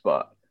games,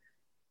 but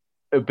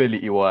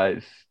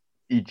ability-wise,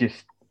 he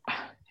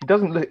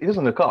doesn't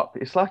look up.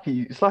 It's like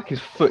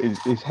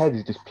his head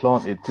is just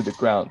planted to the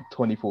ground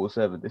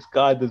 24/7. This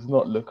guy does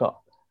not look up,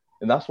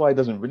 and that's why he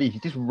doesn't release. He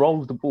just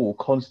rolls the ball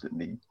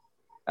constantly,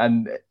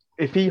 and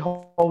if he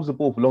holds the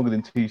ball for longer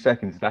than 2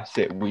 seconds, that's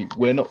it.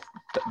 We're not,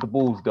 the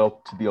ball's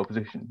to the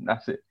opposition.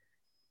 That's it.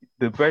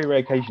 The very rare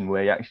occasion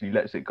where he actually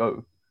lets it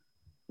go,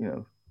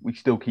 we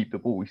still keep the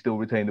ball. We still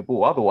retain the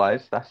ball.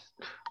 Otherwise,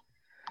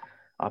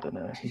 I don't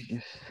know. He's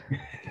just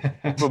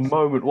from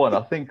moment one.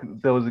 I think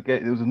there was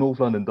a North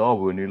London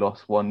derby when he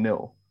lost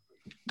 1-0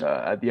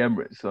 at the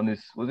Emirates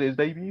was it his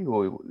debut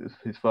or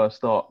his first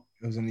start?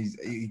 It was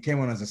he came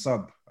on as a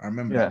sub. I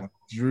remember Yeah. that one.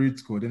 Giroud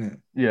scored, didn't it?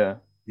 Yeah.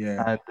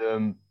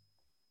 And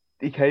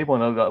he came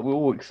on. I was like, we're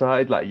all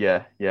excited. Like,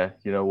 yeah. You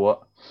know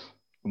what?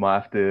 We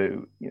might have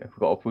to. We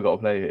got to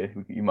play here.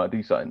 You might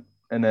do something.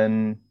 And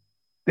then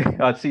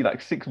I'd see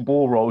like 6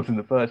 ball rolls in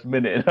the first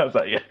minute, and I was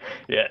like,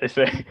 yeah,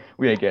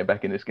 we ain't getting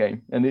back in this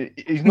game. And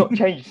he's not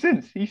changed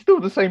since. He's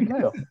still the same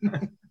player.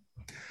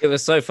 It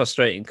was so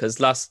frustrating because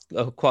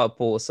quite a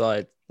poor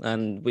side,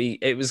 and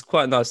it was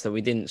quite nice that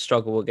we didn't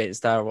struggle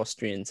against our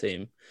Austrian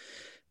team.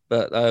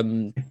 But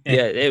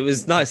it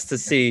was nice to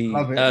see.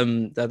 Love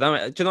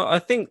it. Do you know? I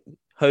think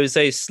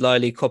Jose's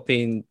slightly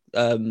copying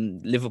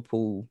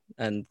Liverpool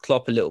and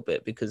Klopp a little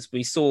bit, because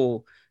we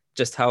saw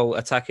just how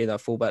attacking our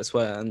fullbacks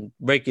were, and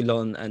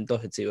Reguilon and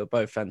Doherty were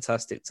both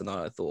fantastic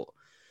tonight, I thought.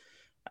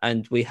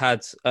 And we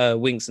had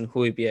Winks and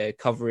Højbjerg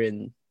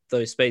covering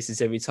those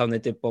spaces every time they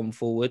did bomb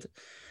forward.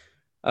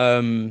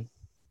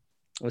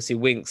 Obviously,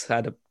 Winks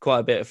had quite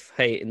a bit of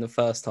hate in the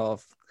first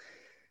half.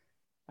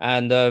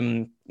 And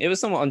it was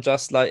somewhat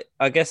unjust. Like,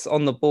 I guess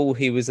on the ball,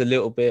 he was a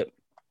little bit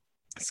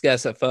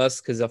scarce at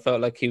first, because I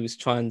felt like he was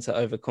trying to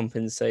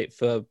overcompensate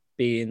for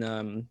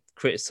being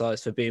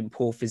criticised for being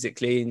poor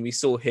physically. And we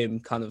saw him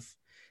kind of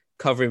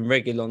covering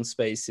Reguilon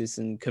spaces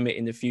and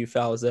committing a few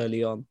fouls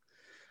early on.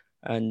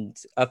 And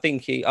I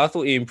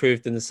thought he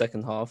improved in the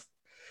second half.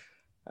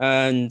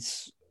 And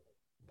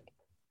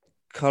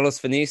Carlos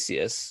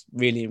Vinicius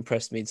really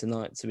impressed me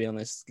tonight, to be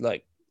honest.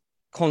 Like,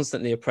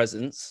 constantly a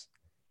presence.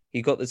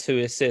 He got the 2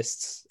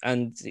 assists,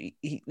 and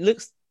he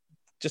looks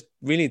just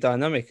really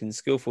dynamic and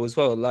skillful as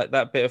well. Like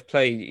that bit of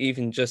play,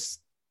 even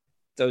just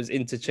those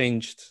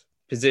interchanged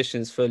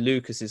positions for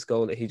Lucas's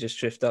goal that he just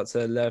drifted out to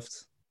the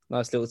left.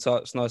 Nice little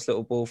touch, nice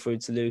little ball through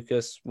to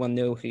Lucas.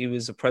 1-0. He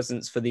was a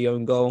presence for the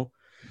own goal.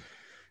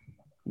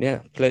 Yeah,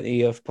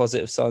 plenty of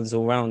positive signs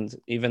all round,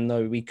 even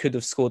though we could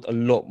have scored a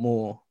lot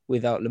more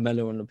without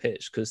Lamela on the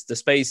pitch, because the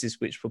spaces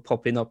which were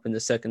popping up in the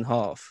second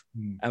half,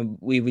 and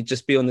we would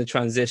just be on the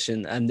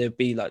transition and there'd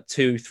be like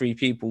 2-3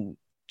 people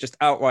just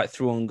outright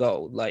through on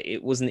goal. Like,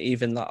 it wasn't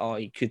even like, oh,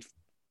 he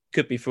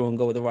could be through on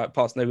goal with the right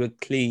pass. They were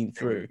clean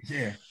through.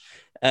 Yeah.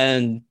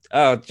 And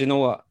do you know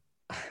what?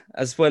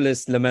 As well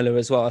as Lamela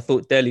as well, I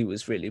thought Dele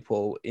was really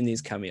poor in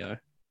his cameo.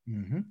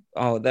 Mm-hmm.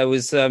 Oh, there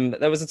was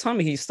a time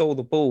he stole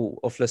the ball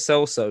off Lo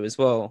Celso as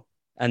well,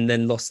 and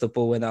then lost the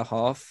ball in our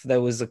half. There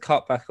was a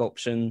cutback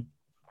option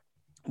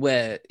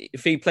where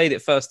if he played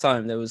it first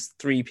time, there was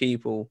 3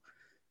 people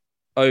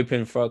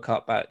open for a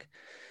cutback.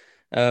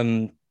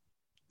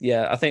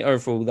 Yeah, I think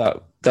overall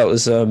that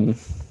was the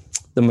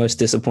most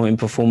disappointing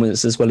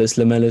performance, as well as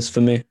Lamela's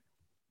for me.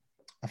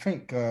 I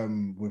think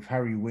with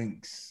Harry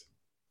Winks,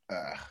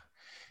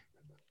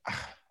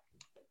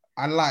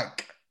 I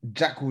like,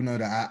 Jack will know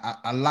that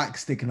I like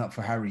sticking up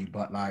for Harry,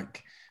 but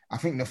like, I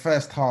think the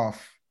first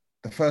half,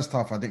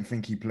 I didn't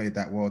think he played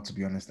that well, to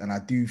be honest. And I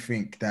do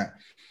think that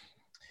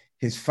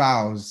his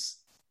fouls,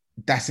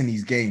 that's in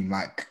his game.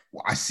 Like,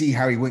 I see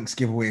Harry Winks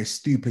give away a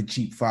stupid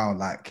cheap foul,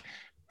 like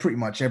pretty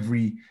much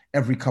every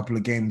couple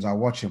of games I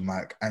watch him,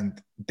 like,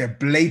 and they're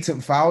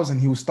blatant fouls, and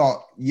he'll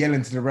start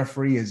yelling to the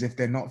referee as if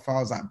they're not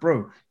fouls. Like,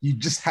 bro, you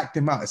just hacked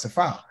him out. It's a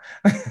foul.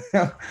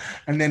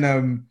 And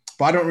then,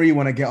 but I don't really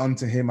want to get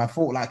onto him. I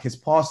thought like his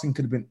passing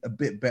could have been a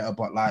bit better,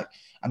 but like,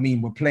 I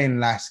mean, we're playing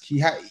Lask.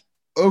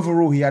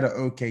 Overall, he had an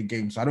okay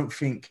game. So I don't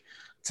think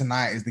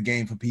tonight is the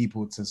game for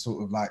people to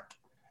sort of like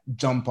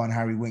jump on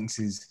Harry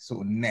Winks'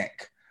 sort of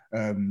neck.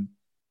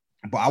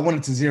 But I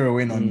wanted to zero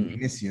in on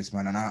Vinicius,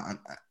 man.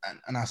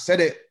 And I said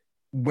it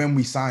when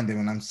we signed him,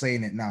 and I'm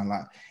saying it now.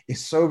 Like,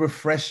 it's so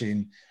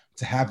refreshing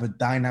to have a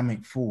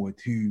dynamic forward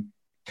who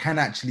can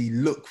actually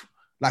look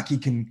like he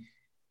can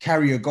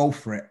carry a goal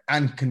for it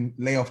and can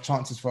lay off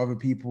chances for other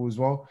people as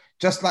well.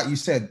 Just like you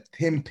said,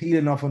 him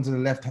peeling off onto the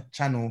left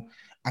channel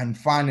and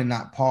finding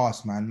that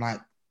pass, man,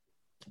 like,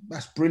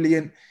 that's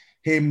brilliant.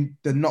 Him,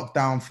 the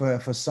knockdown for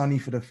Sonny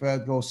for the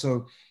 3rd goal.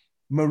 So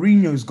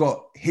Mourinho's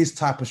got his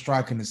type of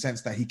striker in the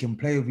sense that he can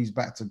play with his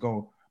back to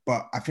goal.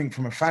 But I think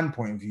from a fan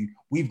point of view,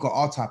 we've got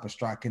our type of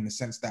striker in the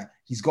sense that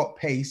he's got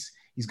pace,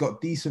 he's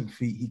got decent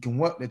feet, he can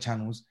work the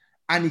channels,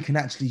 and he can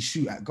actually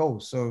shoot at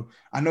goals. So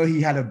I know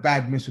he had a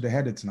bad miss with the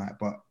header tonight,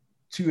 but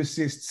 2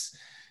 assists,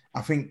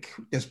 I think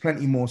there's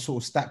plenty more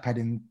sort of stat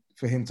padding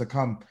for him to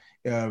come,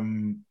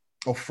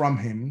 or from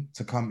him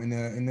to come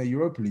in the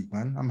Europa League,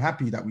 man. I'm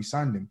happy that we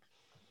signed him.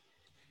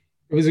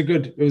 It was a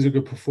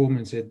good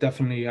performance. It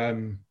definitely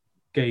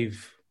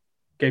gave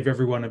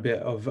everyone a bit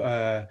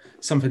of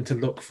something to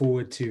look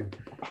forward to,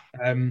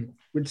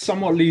 which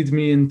somewhat leads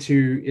me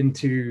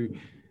into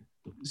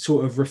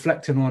sort of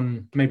reflecting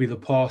on maybe the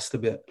past a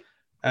bit.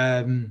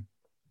 The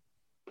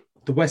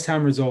West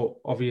Ham result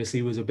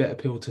obviously was a bitter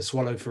pill to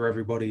swallow for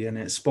everybody, and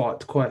it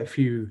sparked quite a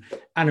few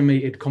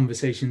animated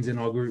conversations in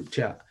our group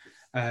chat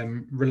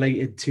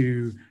related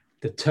to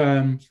the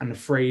term and the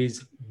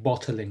phrase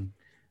bottling.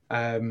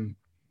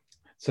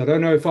 So I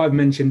don't know if I've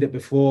mentioned it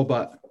before,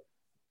 but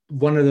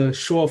one of the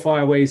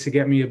surefire ways to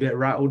get me a bit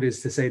rattled is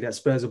to say that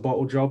Spurs are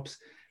bottle jobs.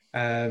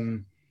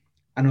 And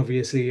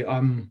obviously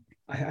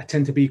I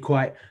tend to be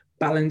quite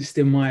balanced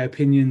in my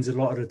opinions a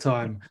lot of the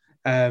time.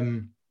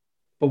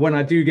 But when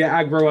I do get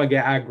aggro, I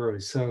get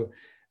aggro. So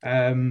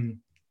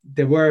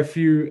there were a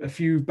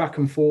few back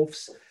and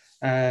forths.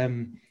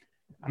 And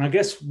I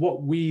guess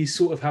what we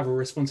sort of have a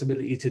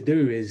responsibility to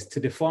do is to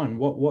define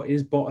what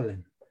is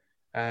bottling.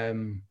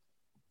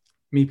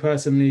 Me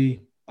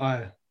personally,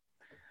 I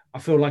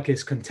feel like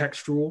it's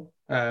contextual.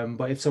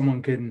 But if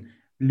someone can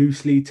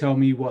loosely tell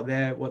me what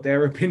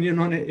their opinion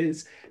on it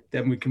is,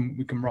 then we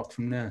can rock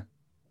from there.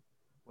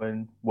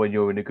 When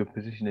you're in a good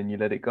position and you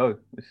let it go,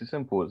 it's as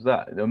simple as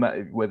that. No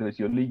matter whether it's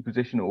your league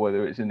position or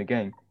whether it's in the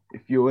game.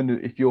 If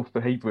you're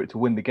favourite to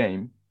win the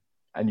game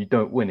and you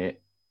don't win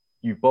it,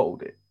 you've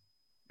bottled it.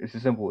 It's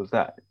as simple as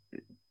that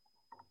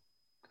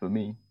for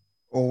me.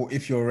 Or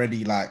if you're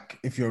already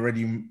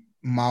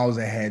miles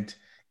ahead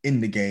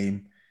in the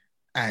game,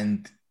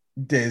 and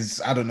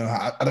there's I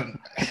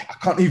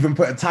can't even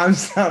put a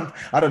timestamp.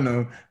 I don't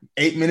know,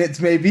 8 minutes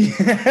maybe.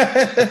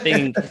 I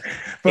think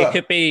it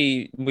could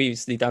be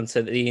obviously down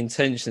to the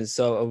intentions.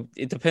 So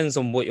it depends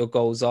on what your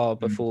goals are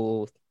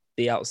before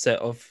the outset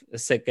of a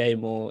set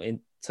game, or in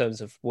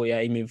terms of what you're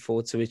aiming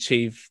for to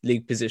achieve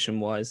league position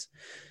wise.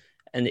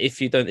 And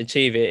if you don't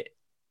achieve it,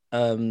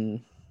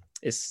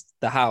 it's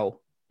the how.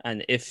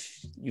 And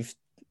if you've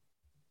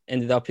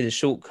ended up in a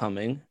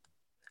shortcoming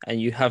and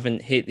you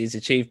haven't hit these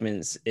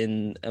achievements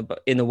in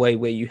a way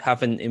where you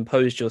haven't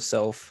imposed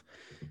yourself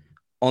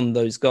on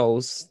those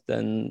goals,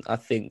 then I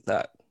think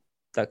that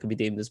could be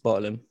deemed as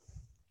bottling.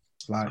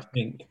 I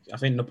think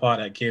the part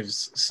that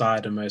gives Sai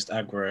the most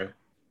aggro,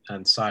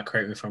 and Sai,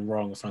 correct me if I'm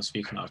wrong, if I'm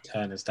speaking out of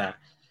turn, is that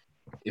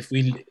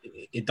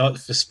it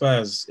does for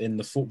Spurs in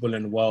the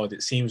footballing world,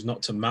 it seems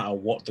not to matter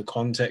what the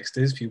context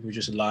is. People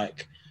just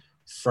like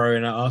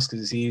throwing at us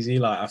because it's easy.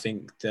 Like, I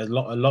think there's a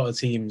lot of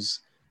teams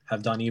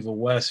have done either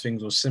worse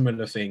things or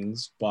similar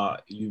things,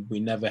 but we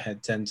never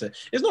had tend to.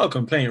 It's not a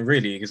complaint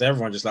really, because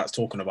everyone just likes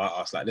talking about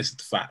us. Like, this is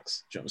the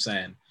facts. Do you know what I'm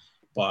saying?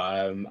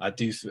 But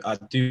I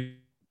do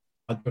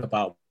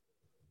about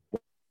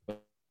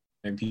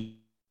when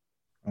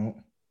people.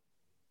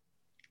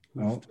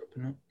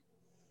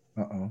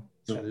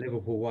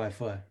 Liverpool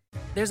Wi-Fi.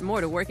 There's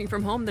more to working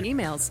from home than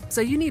emails, so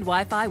you need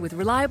Wi-Fi with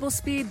reliable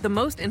speed, the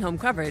most in-home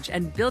coverage,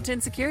 and built-in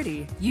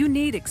security. You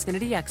need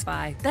Xfinity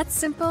XFi. That's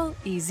simple,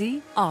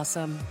 easy,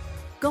 awesome.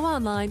 Go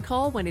online,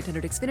 call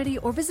 1-800-XFINITY,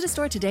 or visit a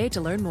store today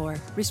to learn more.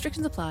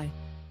 Restrictions apply.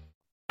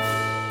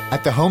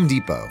 At the Home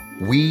Depot,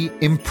 we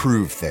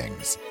improve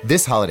things.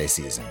 This holiday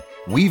season,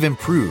 we've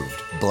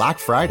improved Black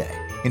Friday.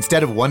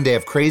 Instead of one day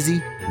of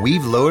crazy,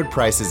 we've lowered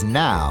prices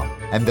now,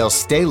 and they'll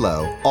stay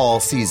low all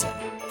season.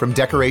 From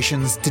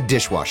decorations to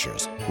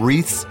dishwashers,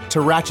 wreaths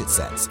to ratchet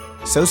sets.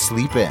 So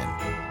sleep in.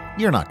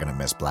 You're not going to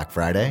miss Black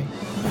Friday.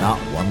 Not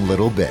one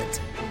little bit.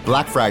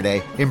 Black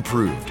Friday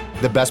improved.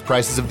 The best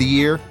prices of the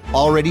year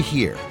already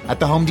here at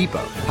the Home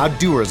Depot. How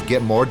doers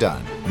get more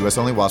done. U.S.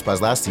 only while supplies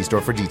last. See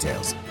store for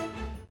details.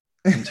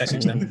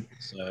 Texting them.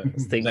 So,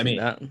 thinking me?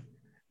 That.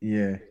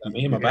 Yeah.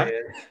 Me in my back?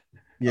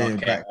 Yeah,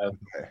 okay. back.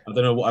 I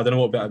don't know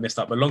what bit I missed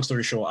up, but long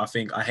story short,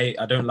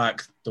 I don't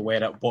like the way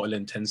that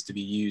bottling tends to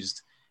be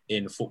used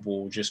in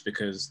football, just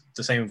because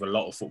the same with a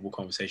lot of football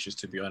conversations,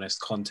 to be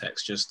honest,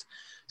 context just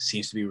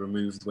seems to be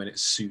removed when it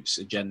suits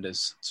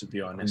agendas, to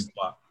be honest.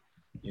 But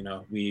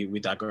we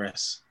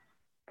digress.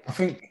 I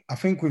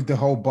think with the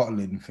whole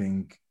bottling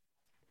thing,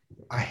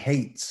 I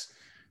hate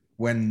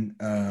when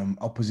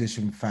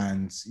opposition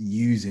fans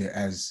use it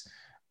as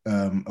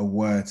a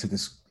word to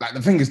this. Like,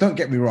 the thing is, don't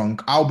get me wrong,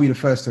 I'll be the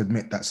first to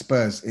admit that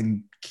Spurs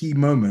in key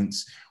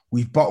moments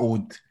we've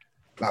bottled.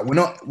 Like,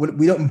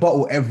 we don't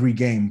bottle every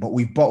game, but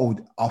we've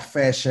bottled our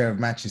fair share of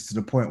matches to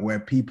the point where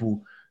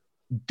people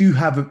do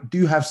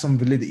have some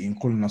validity in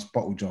calling us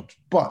bottle jobs.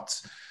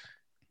 But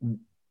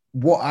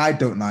what I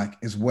don't like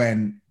is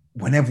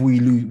whenever we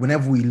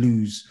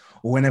lose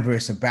or whenever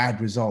it's a bad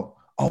result,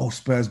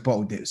 Spurs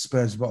bottled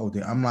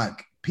it. I'm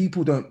like,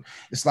 people don't.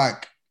 It's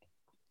like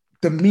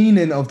the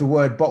meaning of the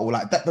word bottle,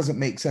 like, that doesn't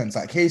make sense.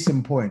 Like, case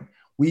in point,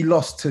 we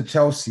lost to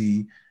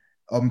Chelsea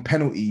on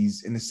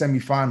penalties in the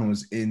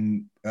semi-finals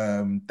in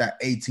that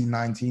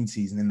 18-19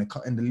 season in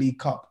the League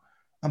Cup,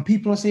 and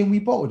people are saying we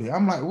bottled it.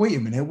 I'm like, wait a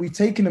minute, we've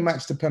taken the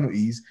match to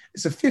penalties.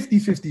 It's a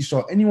 50-50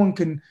 shot. Anyone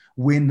can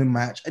win the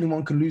match,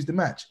 anyone can lose the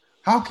match.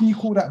 How can you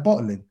call that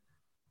bottling?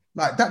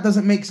 Like, that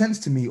doesn't make sense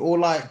to me. Or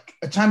like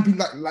a champion,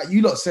 like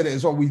you lot said it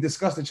as well. We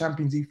discussed the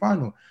Champions League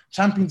final,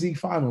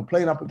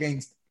 playing up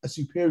against a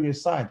superior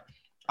side.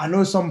 I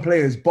know some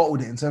players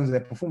bottled it in terms of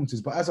their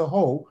performances, but as a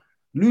whole,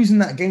 losing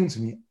that game to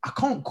me, I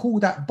can't call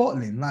that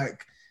bottling.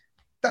 Like,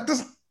 that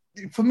doesn't,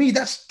 for me,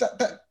 that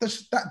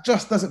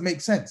just doesn't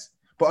make sense.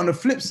 But on the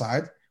flip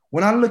side,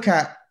 when I look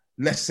at,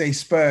 let's say,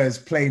 Spurs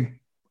playing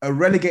a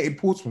relegated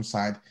Portsmouth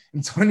side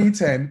in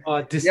 2010,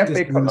 in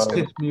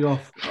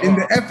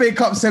the FA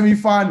Cup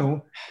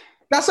semi-final,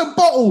 that's a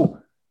bottle.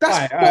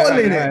 That's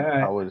bottling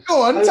it.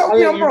 Go on, tell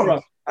me I'm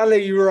wrong. I'll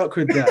let you rock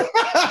with that.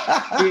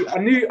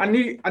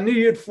 I knew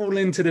you'd fall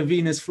into the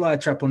Venus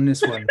flytrap on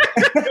this one.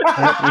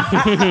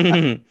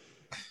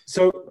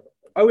 So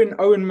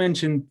Owen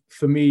mentioned,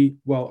 for me,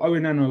 well,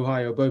 Owen and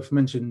Ohio both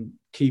mentioned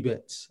key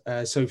bits.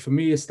 So for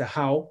me, it's the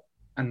how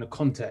and the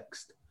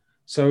context.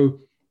 So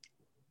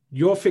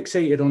you're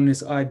fixated on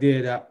this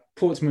idea that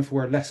Portsmouth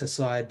were a lesser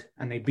side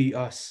and they beat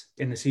us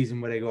in the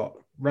season where they got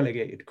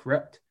relegated,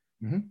 correct?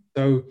 Mm-hmm.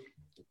 So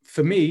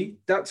for me,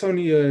 that's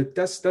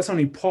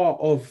only part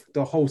of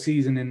the whole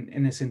season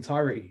in its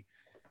entirety.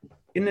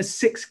 In the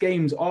 6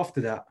 games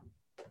after that,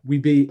 we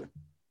beat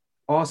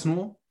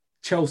Arsenal,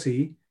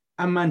 Chelsea,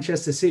 and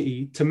Manchester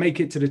City to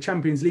make it to the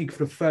Champions League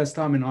for the first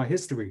time in our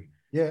history.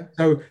 Yeah.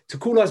 So to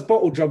call us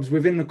bottle jobs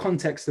within the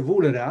context of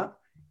all of that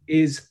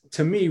is,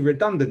 to me,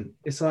 redundant.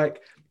 It's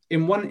like,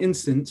 in one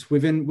instance,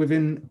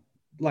 within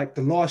like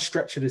the last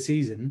stretch of the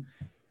season,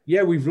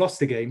 yeah, we've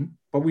lost a game,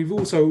 but we've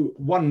also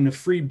won the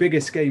 3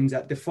 biggest games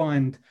that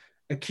defined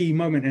a key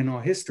moment in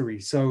our history.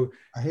 So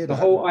the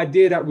whole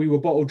idea that we were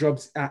bottle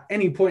jobs at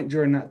any point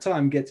during that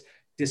time gets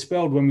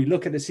dispelled when we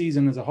look at the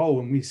season as a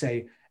whole and we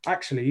say,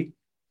 actually,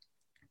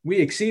 we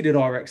exceeded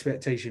our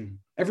expectation.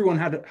 Everyone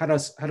had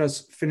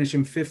us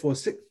finishing 5th or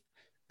 6th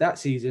that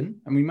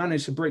season, and we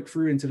managed to break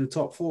through into the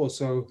top 4.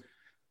 So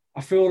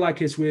I feel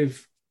like it's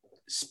with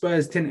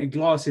Spurs tinted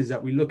glasses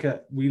that we look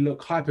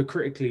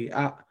hypercritically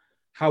at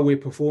how we're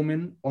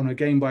performing on a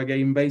game by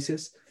game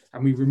basis,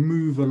 and we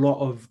remove a lot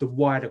of the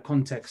wider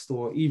context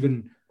or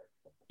even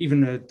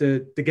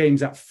the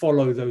games that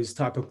follow those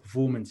type of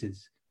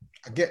performances.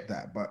 I get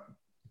that, but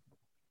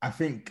I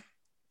think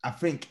I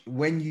think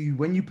when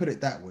you put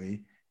it that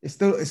way,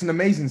 it's an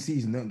amazing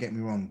season. Don't get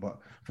me wrong, but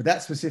for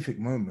that specific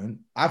moment,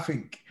 I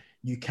think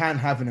you can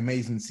have an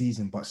amazing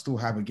season, but still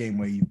have a game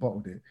where you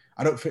bottled it.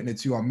 I don't think the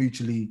two are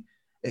mutually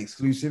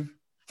exclusive.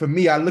 For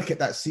me, I look at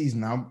that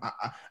season.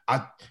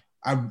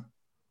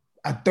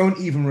 I don't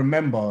even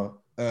remember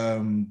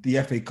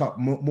the FA Cup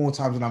more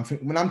times than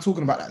when I'm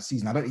talking about that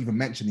season. I don't even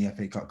mention the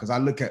FA Cup because I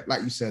look at,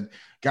 like you said,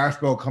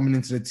 Gareth Bale coming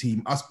into the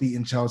team, us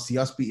beating Chelsea,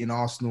 us beating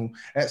Arsenal,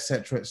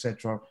 etc.,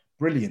 etc.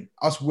 Brilliant.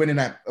 Us winning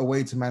that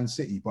away to Man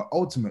City, but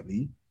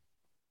ultimately,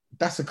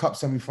 that's a cup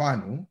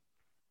semi-final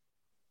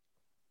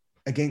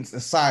against a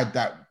side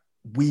that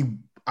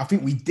I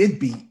think we did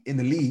beat in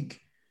the league.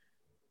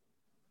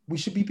 We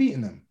should be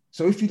beating them.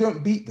 So if you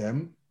don't beat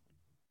them,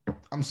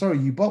 I'm sorry,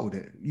 you bottled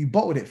it. You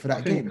bottled it for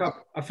that game.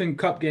 I think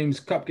cup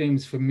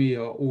games for me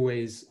are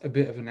always a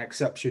bit of an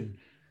exception.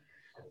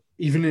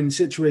 Even in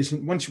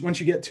situation, once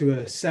you get to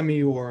a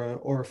semi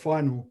or a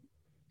final,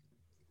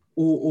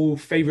 all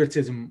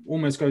favoritism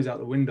almost goes out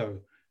the window.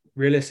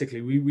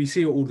 Realistically, we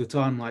see it all the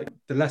time. Like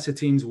the lesser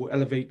teams will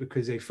elevate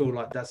because they feel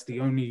like that's the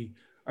only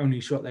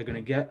shot they're going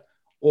to get,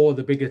 or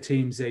the bigger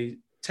teams, they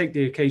take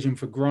the occasion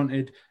for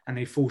granted and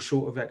they fall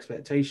short of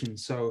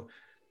expectations. So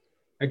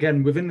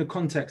again, within the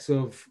context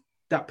of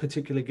that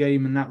particular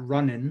game and that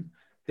run-in,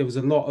 there was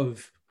a lot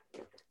of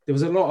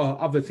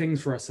other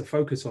things for us to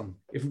focus on.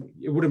 If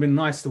it would have been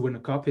nice to win a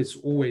cup, it's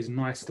always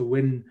nice to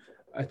win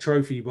a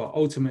trophy, but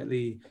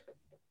ultimately,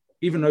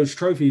 even those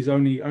trophies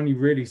only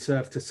really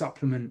serve to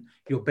supplement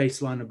your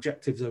baseline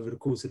objectives over the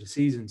course of the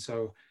season.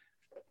 So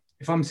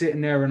if I'm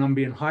sitting there and I'm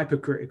being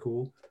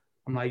hypercritical,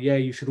 I'm like, yeah,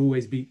 you should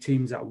always beat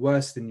teams that are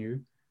worse than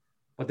you.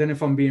 But then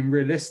if I'm being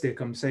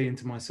realistic, I'm saying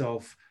to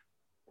myself,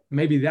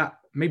 maybe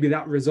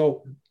that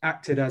result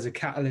acted as a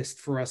catalyst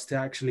for us to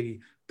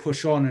actually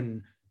push on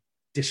and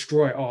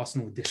destroy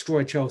Arsenal,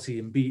 destroy Chelsea,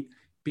 and beat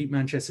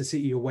Manchester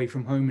City away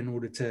from home in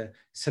order to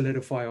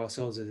solidify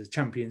ourselves as a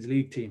Champions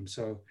League team.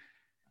 So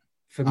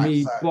for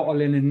me,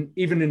 bottling, and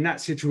even in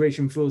that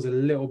situation, feels a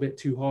little bit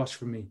too harsh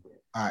for me.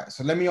 All right,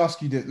 so let me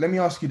ask you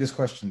this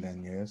question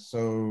then. Yeah,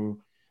 so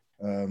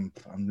let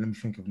me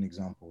think of an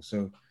example.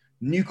 So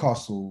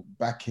Newcastle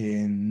back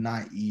in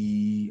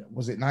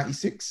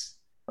 96?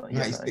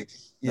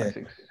 96. Yeah.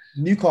 96.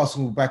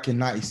 Newcastle back in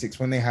 96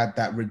 when they had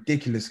that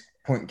ridiculous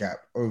point gap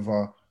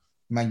over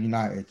Man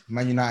United.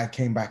 Man United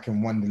came back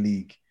and won the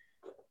league.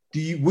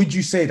 Would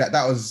you say that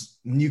was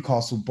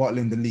Newcastle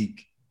bottling the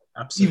league?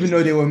 Absolutely. Even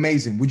though they were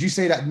amazing, would you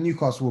say that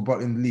Newcastle were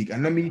bottling the league?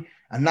 And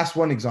that's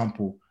one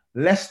example.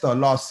 Leicester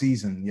last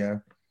season, yeah.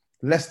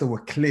 Leicester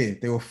were clear.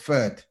 They were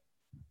third.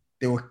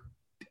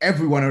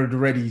 Everyone had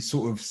already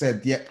sort of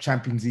said, yep,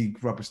 Champions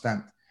League rubber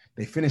stamped.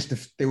 They finished,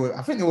 they were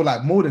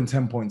like more than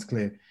 10 points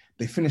clear.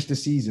 They finished the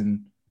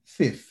season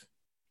 5th.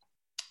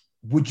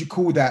 Would you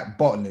call that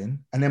bottling?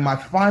 And then my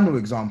final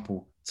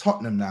example,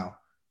 Tottenham now.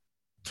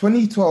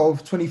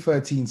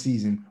 2012-2013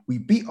 season, we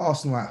beat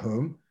Arsenal at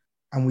home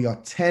and we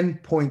are 10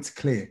 points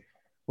clear.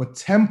 We're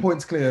 10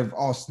 points clear of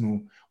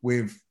Arsenal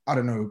with, I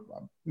don't know,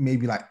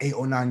 maybe like 8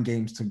 or 9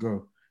 games to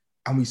go.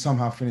 And we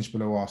somehow finished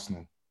below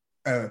Arsenal.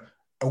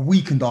 A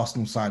weakened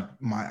Arsenal side,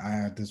 might I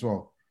add as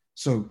well.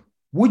 So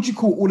would you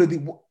call all of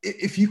the,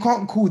 if you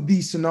can't call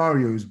these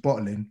scenarios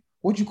bottling,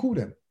 what do you call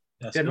them?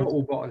 They're not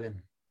all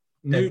bottling.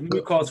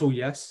 Newcastle,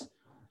 yes.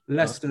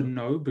 Leicester,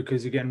 no,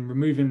 because again,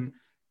 removing,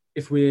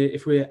 if we're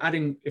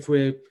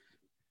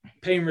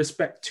paying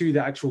respect to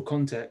the actual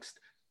context,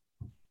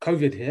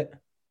 COVID hit,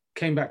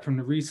 came back from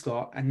the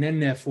restart, and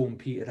then their form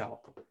petered out.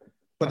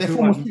 But their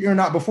form was petering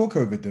out before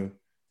COVID, though.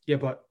 Yeah,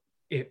 but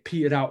it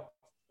petered out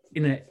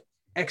in an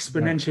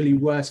exponentially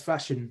worse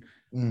fashion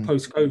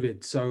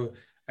post-COVID. So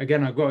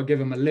again, I've got to give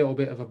them a little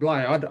bit of a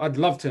blight. I'd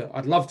love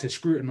to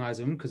scrutinize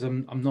them because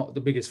I'm not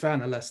the biggest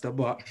fan of Leicester,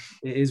 but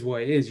it is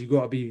what it is. You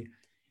got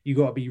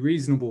to be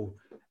reasonable.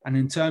 And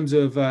in terms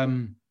of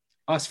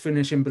us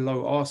finishing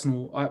below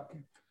Arsenal,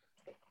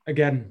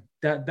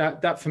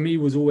 that for me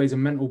was always a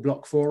mental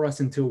block for us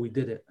until we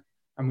did it,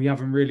 and we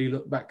haven't really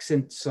looked back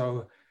since.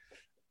 So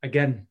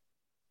again,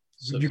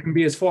 you can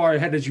be as far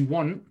ahead as you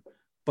want,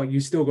 but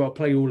you still got to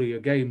play all of your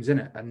games,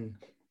 innit? And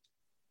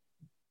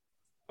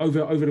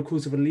over the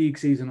course of a league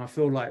season, I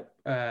feel like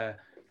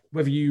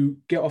whether you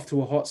get off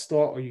to a hot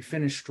start or you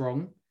finish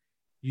strong,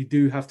 you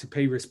do have to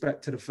pay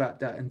respect to the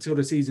fact that until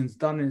the season's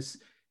done,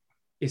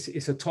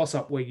 it's a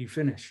toss-up where you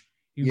finish.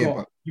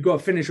 You got to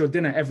finish your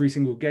dinner every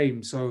single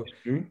game. So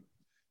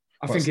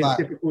I think it's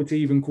difficult to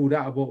even call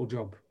that a bottle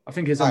job. I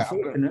think it's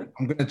unfortunate.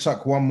 I'm going to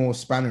chuck one more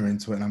spanner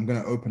into it, and I'm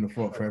going to open the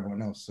floor for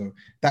everyone else. So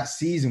that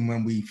season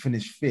when we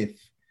finished 5th,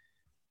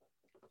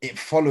 it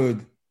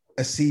followed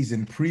a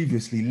season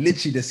previously,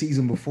 literally the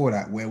season before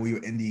that, where we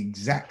were in the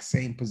exact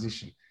same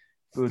position.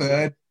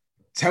 Third,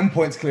 10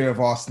 points clear of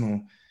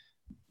Arsenal.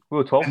 We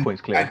were 12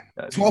 points clear.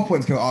 12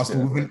 points clear of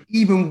Arsenal with an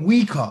even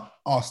weaker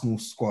Arsenal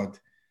squad.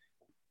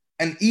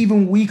 An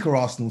even weaker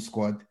Arsenal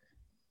squad,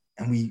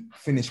 and we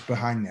finished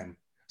behind them.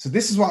 So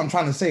this is what I'm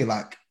trying to say.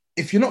 Like,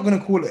 if you're not going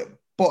to call it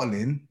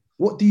bottling,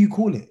 what do you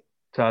call it?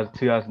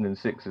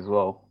 2006 as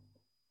well.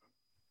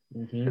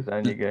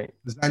 Lasagna Gate.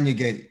 Lasagna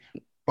Gate.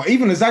 But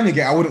even Lasagna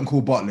Gate, I wouldn't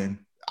call bottling.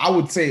 I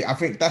would say, I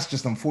think that's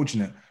just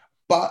unfortunate.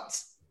 But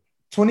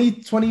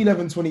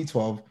 2011,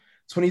 2012,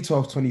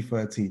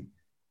 2013,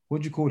 what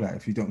would you call that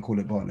if you don't call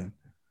it bottling?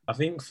 I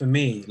think for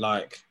me,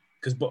 like,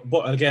 because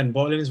again,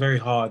 bottling is very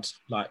hard,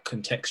 like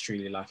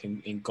contextually, like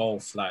in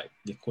golf, like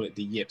you call it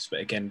the yips,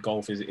 but again,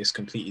 golf is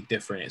completely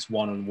different. It's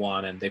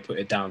one-on-one, and they put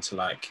it down to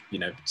like, you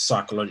know,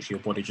 psychologically,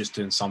 your body just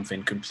doing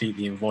something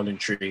completely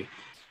involuntary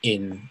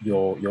in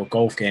your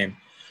golf game.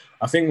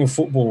 I think with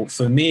football,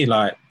 for me,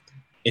 like,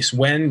 it's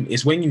when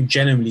you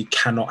genuinely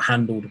cannot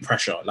handle the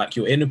pressure. Like,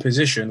 you're in a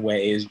position where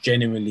it is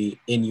genuinely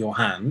in your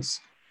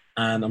hands.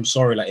 And I'm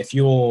sorry, like, if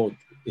you're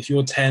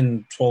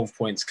 10, 12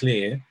 points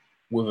clear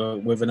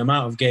with an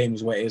amount of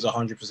games where it is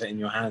 100% in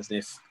your hands, and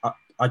if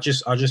I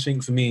just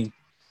think for me,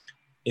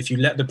 if you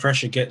let the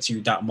pressure get to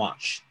you that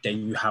much, then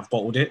you have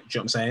bottled it. Do you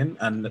know what I'm saying?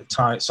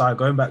 And Sai,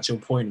 going back to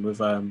your point with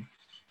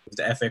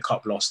the FA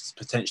Cup loss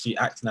potentially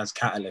acting as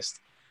catalyst,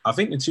 I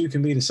think the two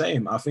can be the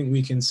same. I think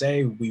we can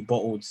say we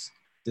bottled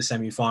the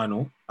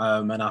semi-final,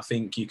 and I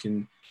think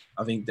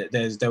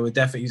that there were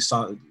definitely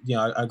some, you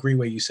know, I agree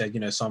where you said, you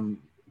know,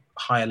 some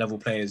higher level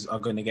players are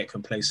going to get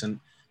complacent,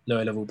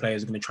 lower level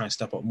players are going to try and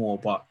step up more,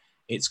 but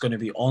it's going to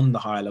be on the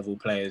higher level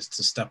players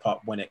to step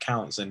up when it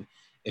counts. And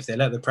if they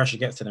let the pressure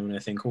get to them and they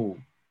think,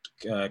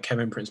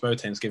 Kevin Prince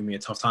Boateng's giving me a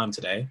tough time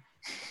today,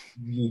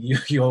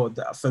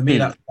 for me,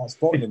 that's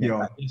bottling.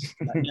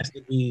 Yes,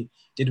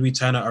 did we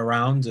turn it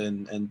around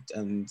and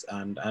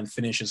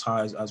finish as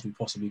high as we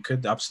possibly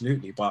could?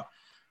 Absolutely. But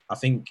I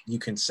think you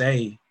can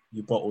say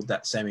you bottled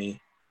that semi,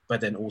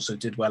 but then also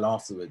did well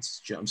afterwards.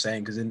 Do you know what I'm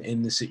saying? Because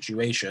in the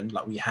situation,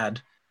 like, we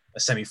had a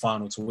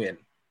semi-final to win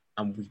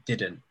and we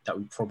didn't, that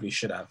we probably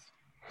should have.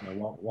 You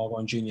know, while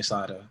on junior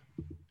side.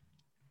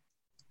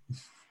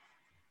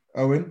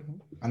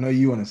 Owen, I know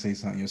you want to say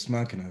something. You're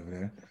smirking over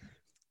there.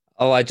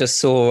 Oh, I just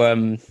saw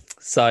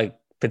Sai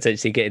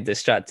potentially getting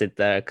distracted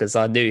there because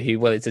I knew he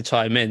wanted to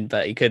chime in,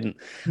 but he couldn't.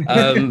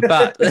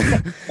 But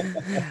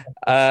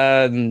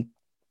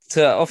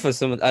to offer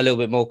a little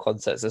bit more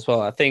context as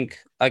well,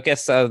 I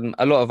guess a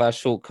lot of our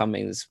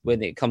shortcomings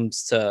when it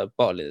comes to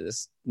bottling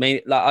is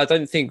mainly, like, I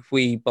don't think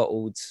we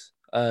bottled,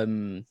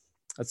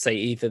 I'd say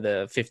either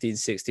the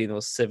 15-16 or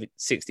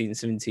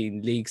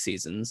 16-17 league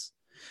seasons.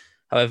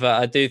 However,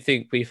 I do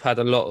think we've had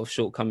a lot of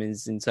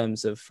shortcomings in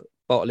terms of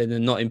bottling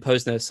and not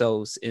imposing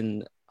ourselves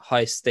in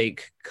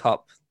high-stake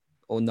cup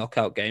or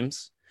knockout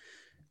games.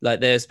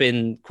 Like, there's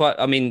been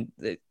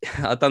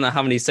I don't know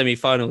how many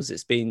semi-finals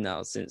it's been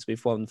now since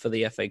we've won for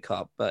the FA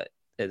Cup, but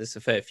there's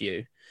a fair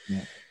few.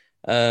 Yeah.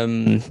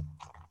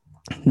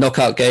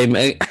 Knockout game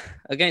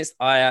against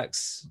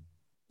Ajax,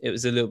 it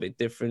was a little bit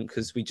different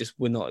because we just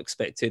were not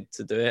expected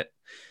to do it.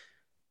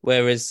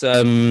 Whereas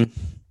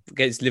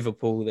against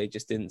Liverpool, they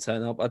just didn't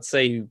turn up. I'd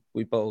say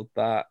we bottled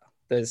that.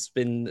 There's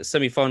been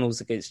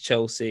semi-finals against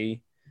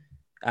Chelsea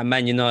and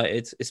Man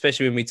United,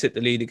 especially when we took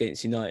the lead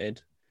against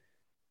United.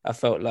 I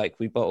felt like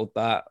we bottled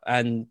that,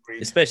 and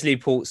especially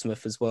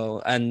Portsmouth as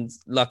well. And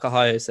like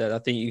Ahayo said, I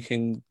think you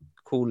can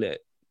call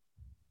it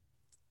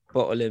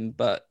bottling,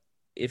 but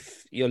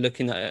if you're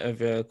looking at it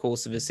over a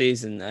course of a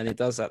season and it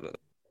does that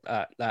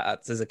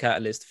acts as a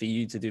catalyst for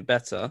you to do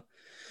better,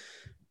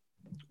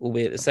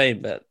 albeit the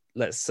same, but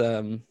let's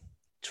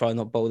try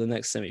not bowl the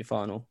next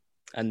semi-final,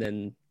 and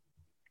then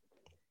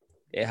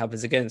it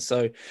happens again.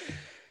 So,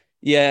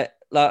 yeah,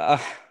 like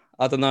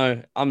I don't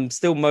know. I'm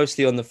still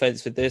mostly on the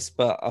fence with this,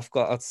 but I've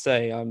got to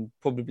say I'm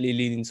probably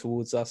leaning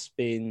towards us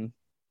being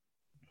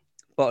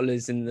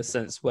bottlers in the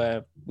sense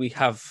where we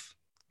have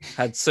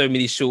had so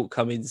many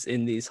shortcomings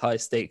in these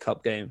high-stake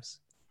cup games.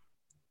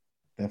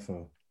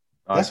 Definitely.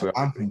 That's what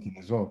I'm thinking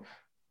as well.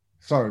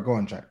 Sorry, go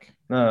on, Jack.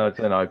 No,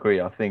 I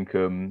agree. I think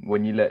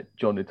when you let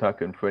John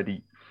Utaka and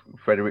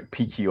Frederick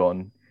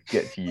Piquion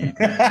get to you,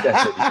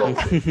 definitely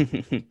got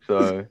it.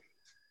 So,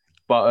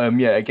 but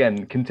yeah,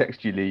 again,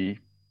 contextually,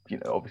 you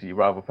know, obviously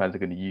rival fans are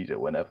going to use it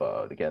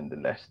whenever, again, the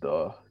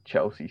Leicester,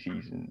 Chelsea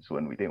seasons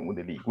when we didn't win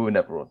the league, we were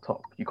never on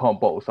top. You can't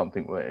bottle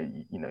something where,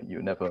 you know,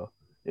 you're never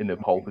in the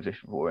pole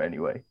position for it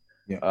anyway.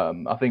 Yeah.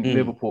 I think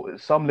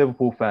some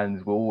Liverpool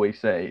fans will always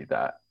say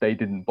that they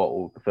didn't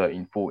bottle the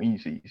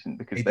 13-14 season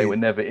because they were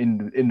never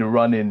in the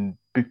run-in,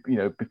 you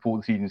know, before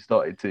the season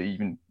started to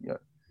even, you know,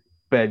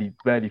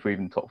 barely for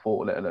even top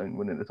four, let alone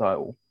winning the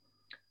title.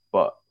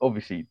 But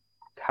obviously,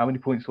 how many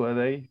points were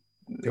they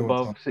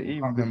above City?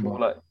 I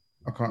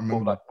can't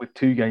remember. Like with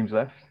 2 games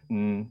left.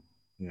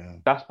 Yeah,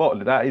 that's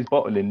bottling. That is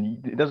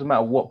bottling. It doesn't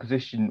matter what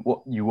position,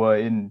 what you were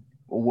in,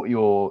 or what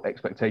your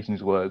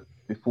expectations were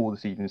before the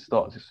season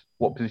starts. It's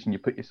what position you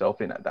put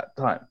yourself in at that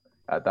time,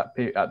 at that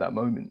period, at that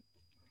moment,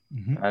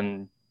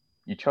 and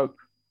you choke.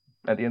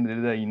 At the end of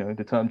the day, you know,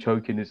 the term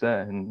choking is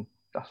there, and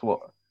that's what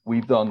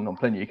we've done on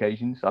plenty of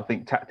occasions. I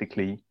think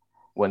tactically,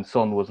 when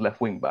Son was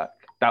left wing back,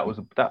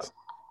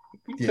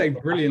 He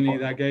played brilliantly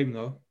that game,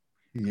 though.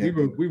 Yeah.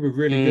 We were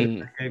really good in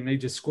that game. They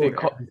just scored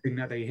everything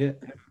that they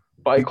hit.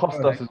 But it cost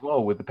us as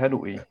well with the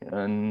penalty,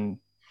 and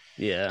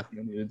yeah, at the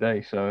end of the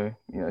day. So,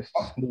 you know, it's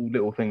small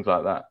little things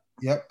like that.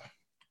 Yep.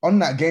 on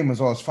that game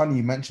as well, it's funny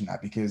you mentioned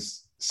that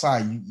because,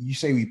 Si, you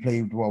say we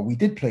played well. We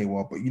did play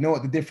well, but you know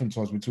what the difference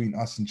was between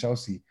us and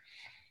Chelsea?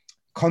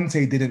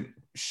 Conte didn't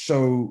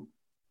show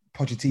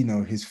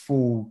Pochettino his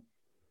full,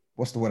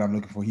 what's the word I'm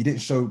looking for? He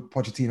didn't show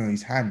Pochettino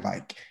his hand.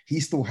 Like, he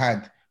still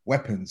had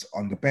weapons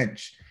on the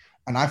bench.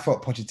 And I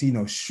felt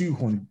Pochettino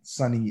shoehorned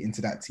Sonny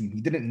into that team.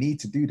 He didn't need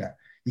to do that.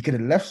 He could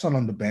have left Son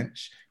on the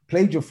bench,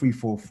 played your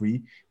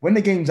 3-4-3. When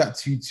the game's at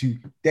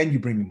 2-2, then you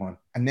bring him on.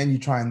 And then you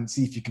try and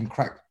see if you can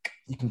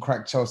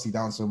crack Chelsea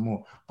down some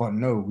more. But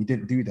no, we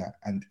didn't do that.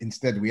 And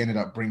instead, we ended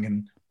up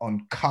bringing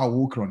on Kyle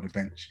Walker on the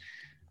bench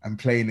and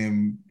playing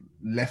him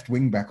left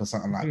wing back or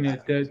something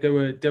like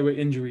that. There were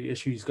injury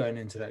issues going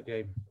into that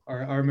game.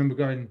 I remember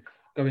going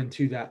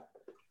to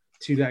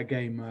that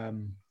game,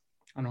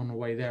 and on the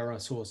way there, I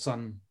saw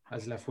Son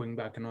as left wing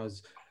back, and I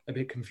was a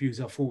bit confused.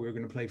 I thought we were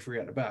going to play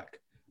 3 at the back,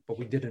 but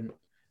we didn't.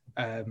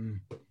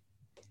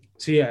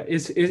 So yeah,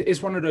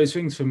 it's one of those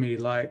things for me.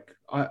 Like,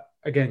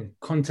 again,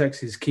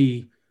 context is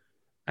key,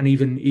 and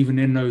even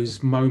in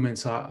those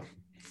moments, I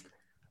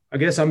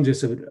guess I'm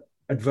just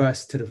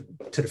adverse to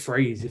the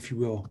phrase, if you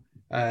will.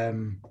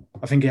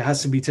 I think it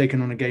has to be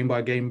taken on a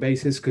game-by-game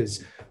basis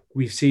because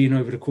we've seen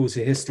over the course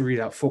of history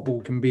that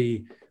football can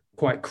be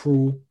quite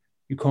cruel.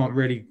 You can't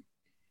really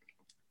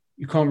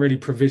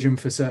provision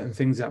for certain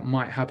things that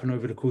might happen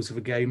over the course of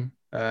a game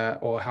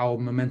or how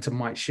momentum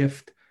might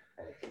shift.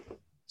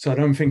 So I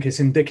don't think it's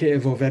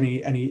indicative of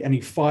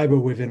any fibre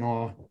within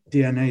our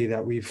DNA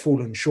that we've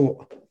fallen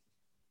short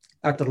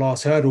at the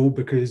last hurdle,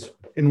 because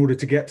in order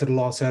to get to the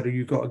last hurdle,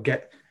 you've got to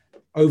get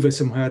over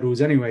some hurdles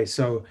anyway.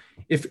 So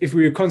if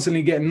we were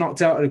constantly getting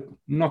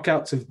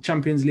knockouts of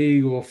Champions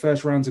League or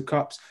first rounds of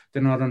cups,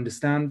 then I'd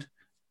understand.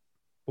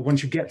 But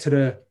once you get to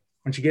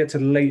the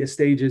later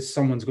stages,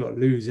 someone's got to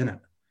lose, innit?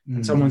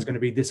 And someone's going to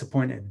be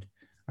disappointed.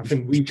 I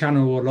think we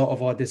channel a lot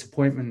of our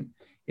disappointment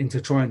into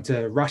trying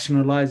to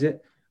rationalize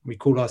it. We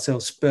call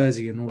ourselves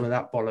Spursy and all of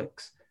that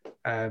bollocks.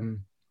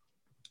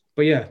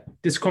 But yeah,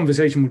 this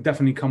conversation will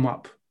definitely come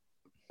up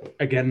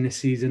again this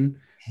season.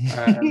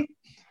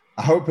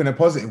 I hope in a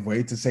positive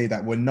way to say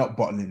that we're not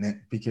bottling it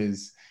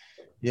because,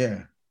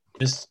 yeah.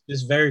 Just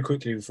very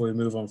quickly before we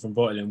move on from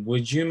bottling,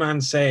 would you,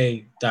 man,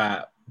 say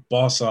that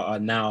Barca are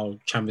now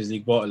Champions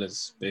League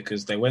bottlers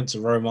because they went to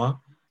Roma,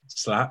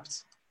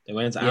 slapped, they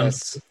went to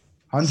Yes.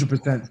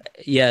 100%.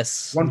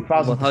 Yes.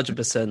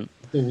 1,000%.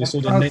 We saw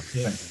the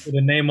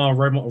Neymar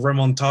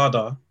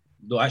remontada.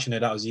 No, actually, no,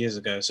 that was years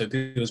ago. So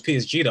it was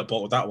PSG that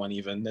bottled that one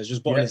even. There's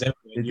just bottlers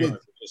everywhere in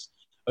Europe. It just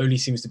only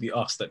seems to be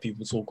us that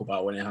people talk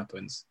about when it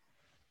happens.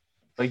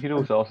 But you could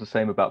also ask the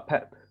same about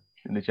Pep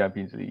in the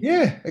Champions League.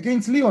 Yeah,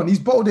 against Lyon. He's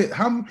bottled it.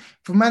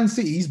 For Man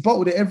City, he's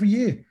bottled it every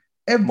year.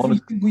 Every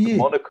single year.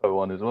 Monaco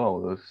one as well.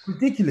 Was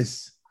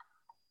ridiculous.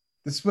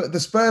 The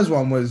Spurs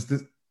one was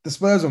the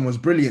Spurs one was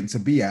brilliant to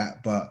be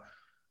at, but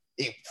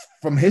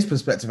from his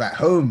perspective at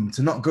home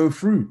to not go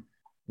through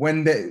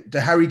when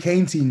the Harry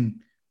Kane team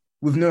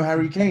with no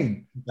Harry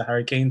Kane. The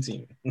Harry Kane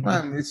team.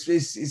 Man, it's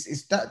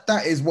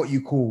that is what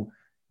you call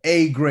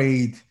A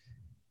grade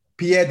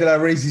Pierre de la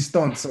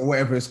Resistance or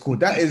whatever it's called.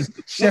 That is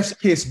chef's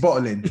kiss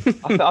bottling.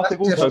 I think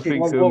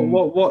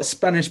what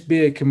Spanish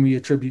beer can we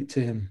attribute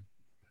to him?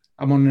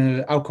 I'm on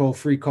the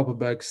alcohol-free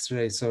Copperbergs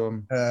today, so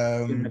I'm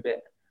getting a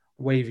bit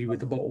wavy with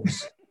the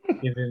bottles.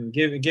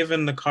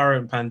 Given the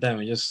current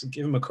pandemic, just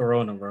give him a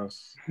Corona, bro.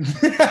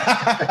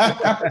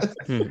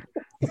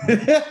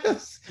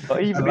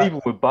 But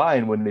even with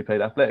Bayern when they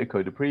played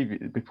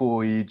Atletico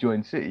before he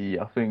joined City,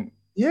 I think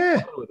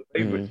the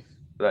favourites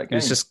for that game. It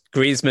was just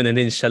Griezmann and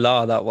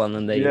Inshallah that one,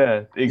 and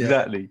they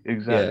exactly.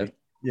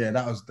 Yeah,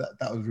 that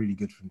was really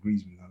good from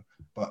Griezmann though.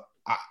 But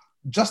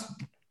just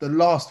the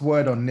last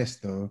word on this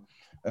though,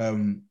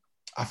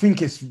 I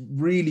think it's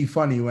really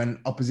funny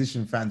when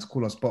opposition fans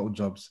call us bottle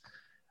jobs.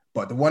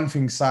 But the one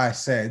thing Sai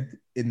said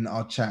in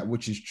our chat,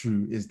 which is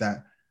true, is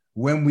that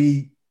when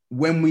we've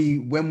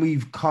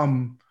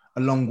come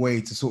a long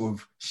way to sort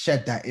of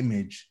shed that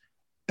image,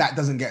 that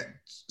doesn't get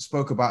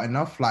spoke about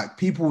enough. Like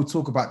people will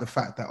talk about the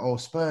fact that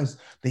Spurs,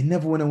 they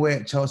never win away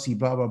at Chelsea,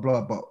 blah blah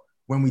blah. But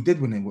when we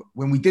did win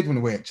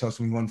away at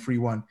Chelsea, we won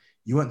 3-1.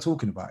 You weren't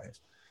talking about it.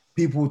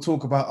 People will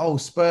talk about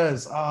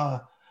Spurs,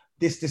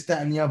 this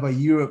that and the other,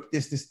 Europe,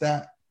 this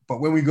that. But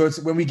when we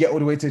get all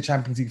the way to the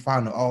Champions League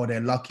final, they're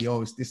lucky.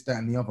 It's this, that,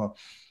 and the other.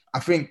 I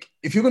think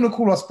if you're going to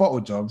call us bottle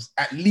jobs,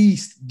 at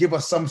least give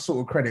us some sort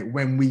of credit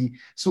when we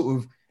sort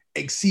of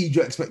exceed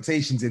your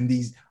expectations in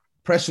these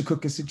pressure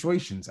cooker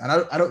situations. And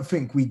I don't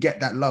think we get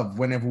that love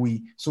whenever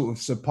we sort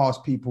of surpass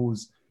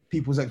people's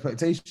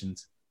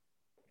expectations.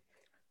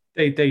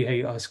 They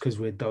hate us because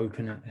we're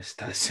doping at this.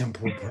 That's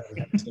simple.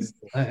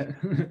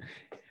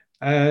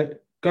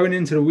 Going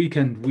into the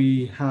weekend,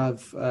 we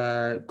have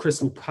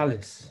Crystal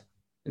Palace.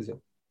 Is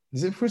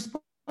it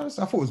Crystal Palace?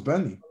 I thought it was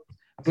Burnley.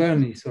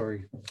 Burnley,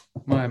 sorry.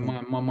 My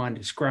mind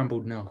is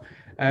scrambled now.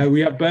 We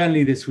have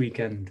Burnley this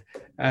weekend.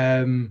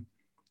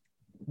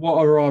 What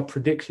are our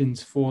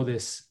predictions for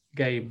this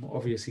game?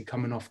 Obviously,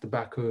 coming off the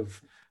back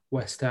of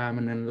West Ham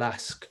and then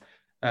Lask.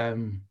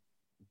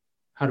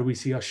 How do we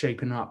see us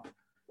shaping up?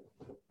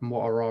 And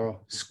what are our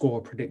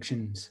score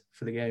predictions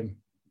for the game?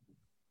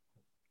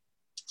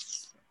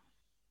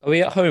 Are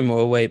we at home or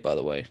away, by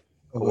the way?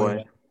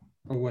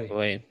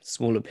 Away.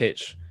 Smaller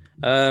pitch.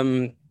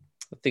 I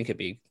think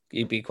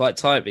it'd be quite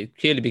tight,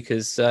 purely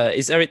because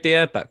is Eric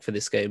Dier back for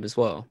this game as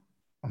well?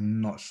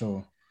 I'm not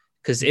sure.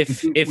 Because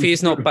if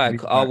he's not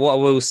back, what I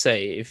will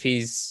say, if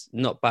he's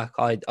not back,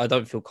 I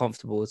don't feel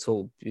comfortable at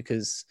all,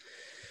 because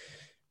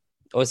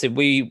obviously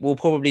we will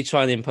probably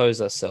try and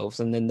impose ourselves,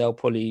 and then they'll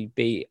probably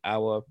beat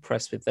our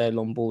press with their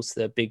long balls to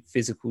their big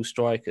physical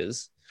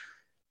strikers.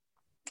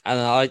 And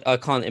I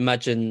can't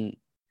imagine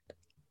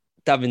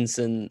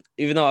Davinson,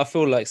 even though I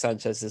feel like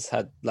Sanchez has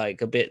had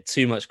like a bit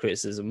too much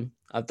criticism,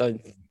 I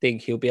don't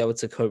think he'll be able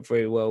to cope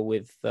very well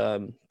with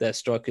their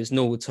strikers,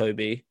 nor will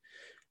Toby.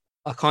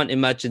 I can't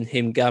imagine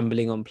him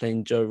gambling on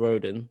playing Joe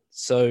Rodon.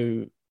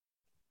 So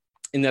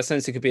in that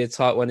sense, it could be a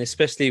tight one,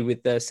 especially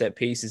with their set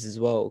pieces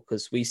as well,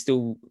 because we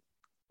still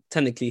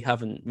technically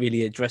haven't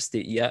really addressed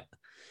it yet.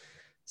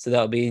 So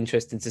that'll be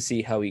interesting to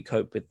see how we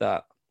cope with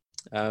that.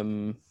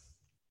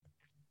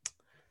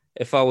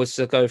 If I was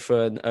to go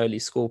for an early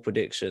score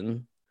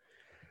prediction,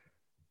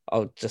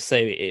 I'll just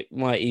say it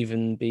might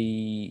even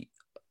be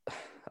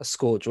a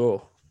score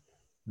draw.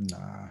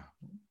 Nah,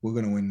 we're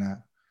going to win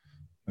that.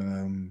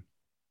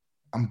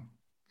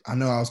 I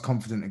know I was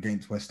confident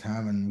against West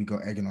Ham and we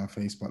got egg in our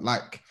face, but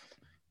like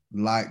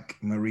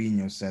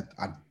Mourinho said,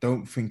 I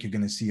don't think you're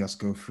going to see us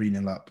go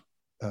 3-0 up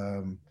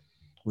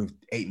with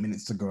 8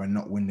 minutes to go and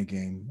not win the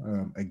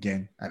game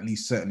again, at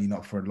least certainly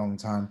not for a long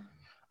time.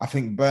 I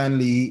think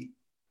Burnley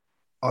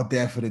are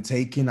there for the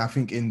taking. I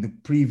think in the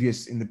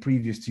previous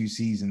 2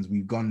 seasons,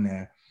 we've gone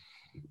there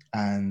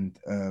and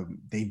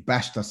they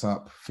bashed us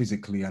up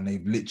physically and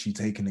they've literally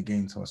taken the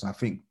game to us. I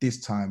think this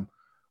time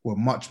we're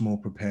much more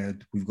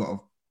prepared. We've got a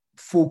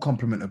full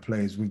complement of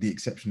players, with the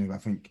exception of, I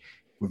think,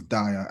 with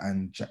Dyer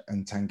and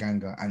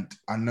Tanganga. And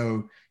I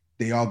know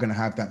they are going to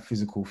have that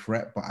physical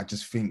threat, but I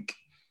just think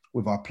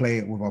with our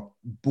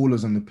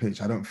ballers on the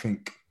pitch, I don't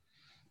think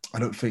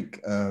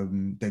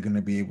they're going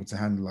to be able to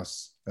handle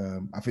us.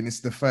 I think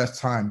it's the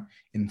first time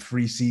in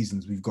 3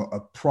 seasons we've got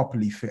a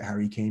properly fit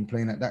Harry Kane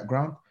playing at that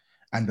ground.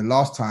 And the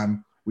last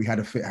time we had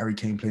a fit Harry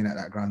Kane playing at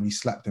that ground, we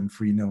slapped them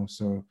 3-0.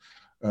 So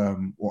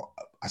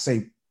I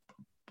say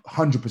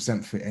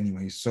 100% fit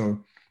anyway.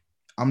 So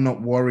I'm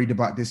not worried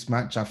about this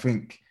match. I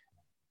think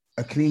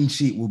a clean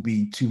sheet will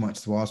be too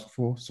much to ask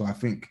for. So I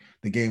think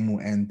the game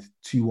will end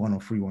 2-1 or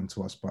 3-1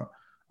 to us, but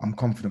I'm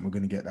confident we're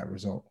going to get that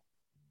result.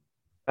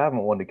 They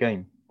haven't won the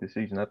game this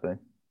season, have they?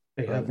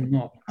 They have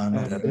not.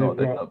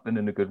 They've not been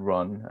in a good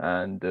run,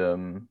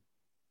 and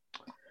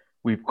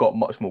we've got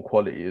much more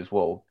quality as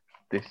well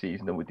this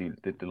season than we did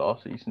the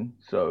last season.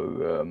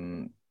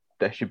 So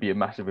there should be a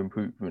massive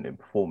improvement in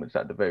performance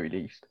at the very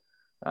least,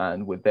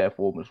 and with their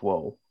form as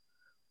well,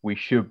 we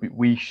should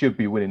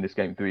be winning this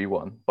game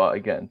 3-1. But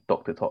again,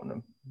 Dr.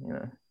 Tottenham, you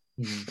know,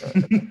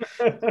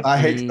 I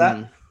hate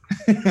that.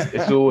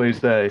 It's always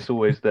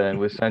there. And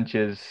with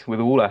Sanchez, with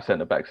all our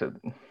centre backs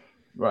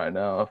right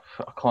now,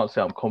 I can't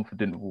say I'm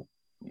confident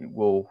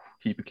we'll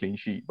keep a clean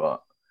sheet,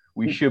 but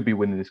we should be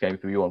winning this game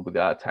 3-1 with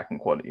our attacking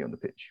quality on the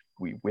pitch.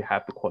 We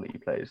have the quality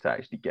players to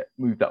actually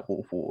move that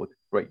ball forward,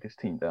 break this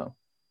team down.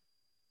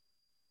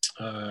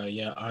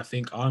 Yeah, I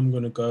think I'm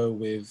going to go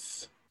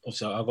with,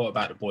 obviously I got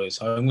about the boys,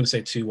 so I'm going to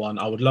say 2-1.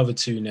 I would love a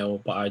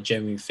 2-0, but I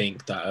genuinely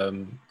think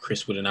that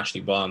Chris Wood and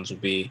Ashley Barnes will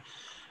be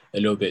a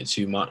little bit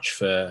too much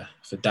for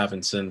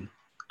Davinson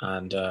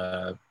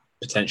and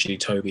potentially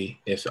Toby.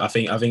 I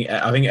think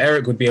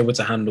Eric would be able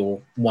to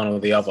handle one or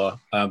the other,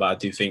 but I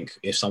do think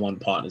if someone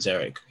partners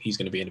Eric, he's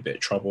going to be in a bit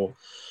of trouble,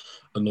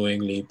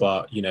 annoyingly.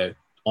 But you know,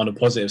 on the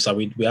positive side,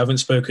 we haven't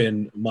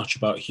spoken much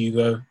about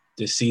Hugo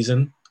this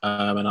season,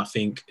 and I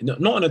think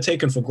not on a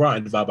taken for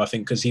granted vibe. I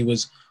think because he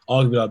was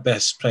arguably our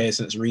best player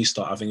since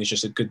restart. I think it's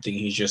just a good thing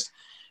he's just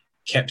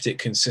kept it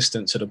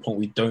consistent to the point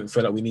we don't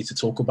feel like we need to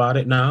talk about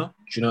it now.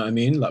 Do you know what I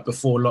mean? Like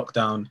before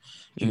lockdown,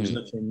 he was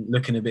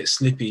looking a bit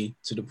slippy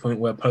to the point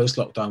where post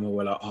lockdown we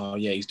were like, oh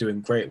yeah, he's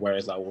doing great.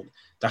 Whereas like, well,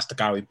 that's the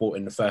guy we bought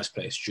in the first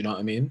place. Do you know what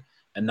I mean?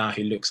 And now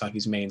he looks like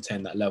he's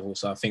maintained that level.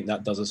 So I think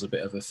that does us a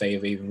bit of a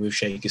favour, even with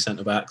shaky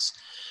centre backs.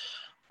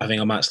 I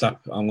think I'm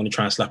going to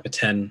try and slap a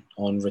 10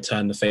 on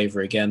return the favour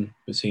again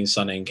between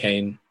Sonny and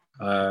Kane.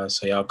 So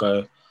yeah, I'll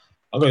go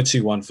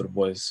 2-1 for the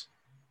boys.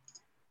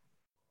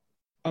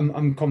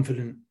 I'm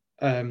confident.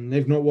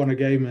 They've not won a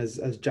game,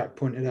 as Jack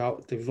pointed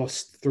out. They've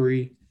lost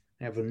 3.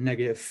 They have a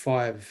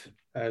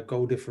 -5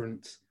 goal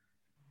difference.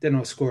 They're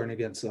not scoring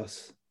against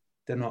us.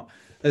 They're not.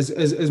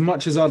 As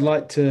much as I'd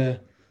like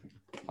to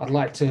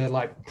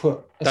like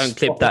put. Don't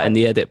clip that in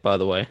the edit, by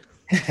the way.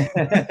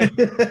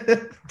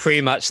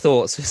 Pre-match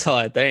thoughts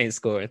aside, they ain't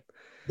scoring.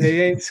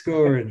 They ain't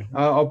scoring.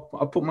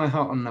 I'll put my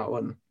hat on that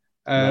one.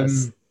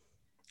 Nice.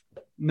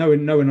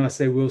 Knowing us,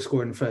 they will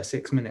score in the first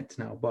 6 minutes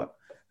now, but.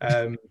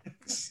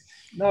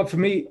 No, for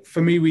me,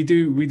 we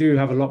do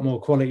have a lot more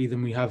quality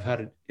than we have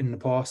had in the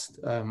past.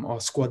 Our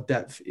squad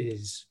depth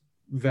is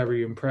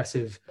very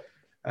impressive.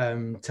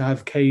 To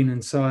have Kane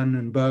and Son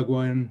and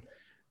Bergwijn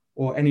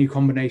or any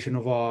combination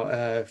of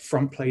our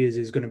front players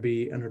is going to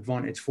be an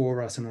advantage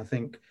for us. And I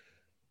think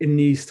in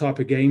these type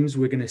of games,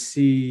 we're going to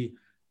see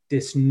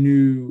this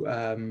new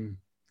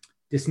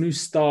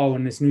style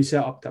and this new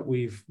setup that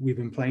we've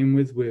been playing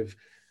with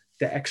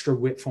the extra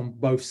width on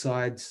both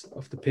sides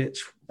of the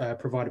pitch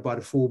provided by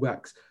the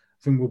fullbacks.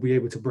 I think we'll be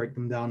able to break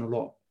them down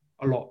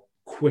a lot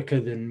quicker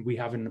than we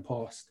have in the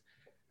past.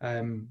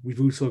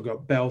 We've also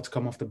got Bell to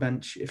come off the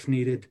bench if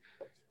needed.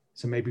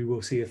 So maybe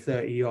we'll see a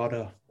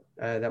 30-yarder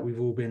that we've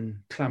all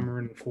been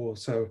clamoring for.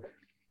 So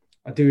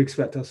I do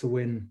expect us to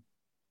win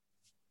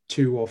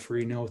 2 or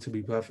 3-0, to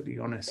be perfectly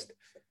honest.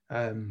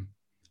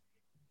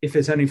 If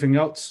it's anything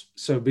else,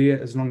 so be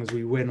it. As long as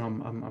we win,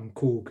 I'm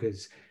cool,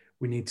 because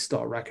we need to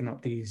start racking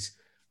up these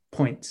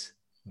points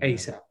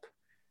ASAP.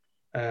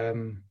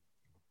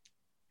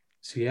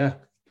 So yeah,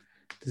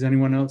 does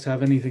anyone else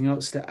have anything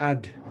else to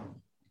add?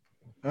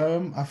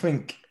 I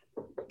think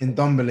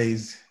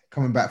Ndombele's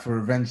coming back for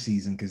revenge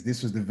season, because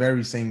this was the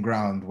very same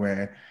ground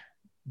where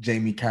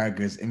Jamie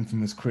Carragher's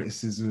infamous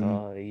criticism,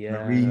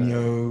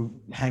 Mourinho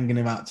hanging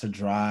him out to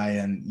dry.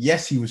 And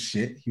yes, he was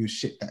shit. He was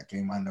shit that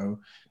game, I know,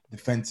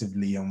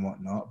 defensively and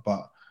whatnot.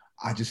 But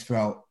I just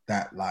felt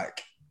that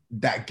like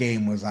that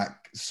game was like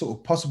sort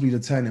of possibly the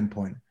turning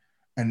point.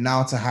 And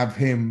now to have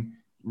him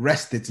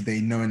rested today,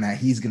 knowing that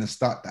he's going to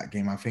start that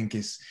game, I think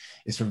it's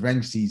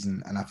revenge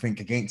season. And I think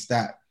against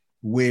that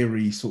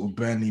weary sort of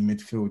Burnley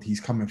midfield, he's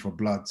coming for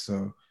blood.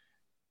 So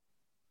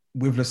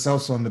with Lo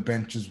Celso on the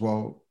bench as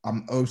well,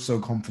 I'm so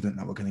confident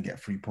that we're going to get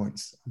 3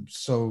 points. I'm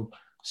so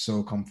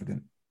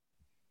confident.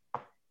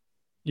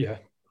 Yeah,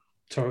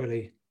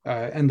 totally.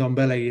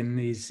 Ndombele in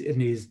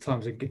these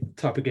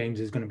type of games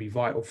is going to be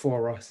vital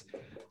for us.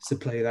 It's a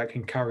player that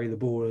can carry the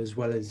ball as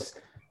well as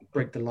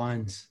break the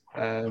lines.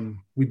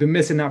 We've been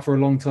missing that for a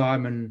long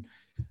time, and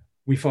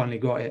we finally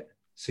got it.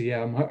 So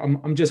yeah,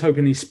 I'm just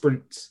hoping he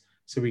sprints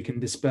so we can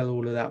dispel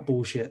all of that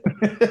bullshit.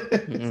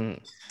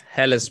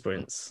 Hella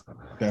sprints.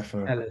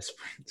 Definitely. Hella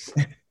sprints.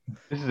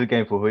 This is a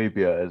game for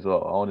Højbjerg as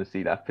well. I want to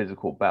see that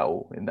physical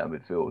battle in that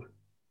midfield.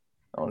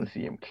 I want to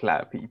see him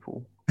clap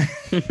people.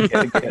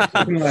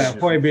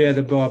 Højbjerg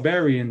the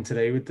barbarian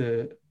today with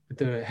the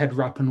head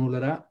wrap and all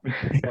of that.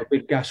 Got a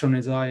big gash on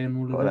his eye and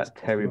all of that.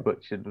 Terry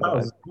Butcher.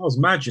 That was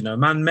mad, you know.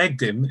 Man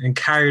megged him and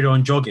carried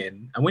on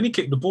jogging. And when he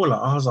kicked the ball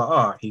out, I was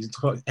like,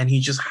 he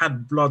just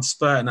had blood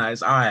spurting out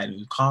his eye and he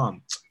was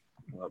calm.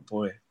 Like,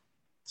 boy,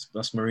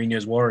 that's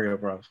Mourinho's warrior,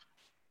 bro.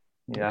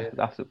 Yeah,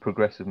 that's a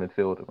progressive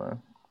midfielder,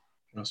 man.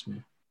 Trust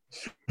me.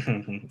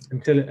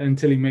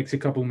 until he makes a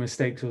couple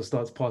mistakes or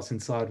starts passing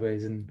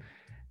sideways, and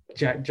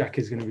Jack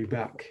is going to be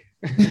back.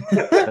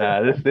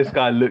 This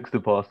guy looks to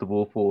pass the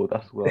ball forward.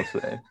 That's what I'm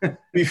saying.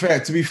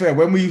 To be fair,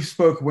 when we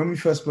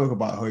first spoke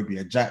about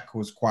Højbjerg, Jack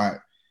was quite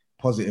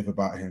positive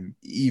about him,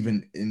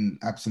 even in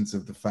absence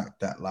of the fact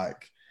that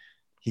like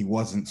he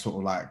wasn't sort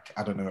of like,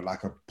 I don't know,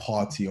 like a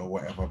party or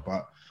whatever.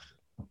 But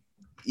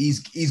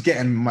he's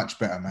getting much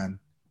better, man.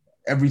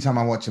 Every time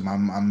I watch him,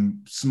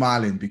 I'm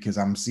smiling because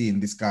I'm seeing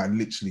this guy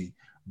literally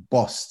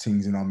boss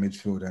things in our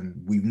midfield, and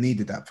we've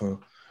needed that for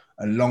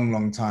a long,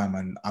 long time.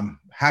 And I'm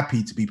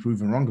happy to be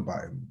proven wrong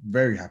about him.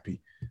 Very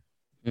happy.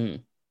 You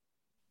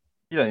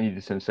don't need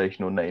a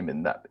sensational name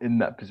in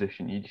that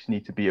position. You just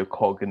need to be a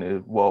cog in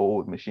a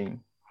well-oiled machine,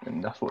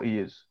 and that's what he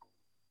is,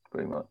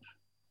 pretty much.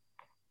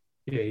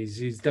 Yeah,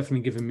 he's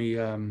definitely given me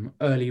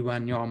early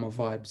Wanyama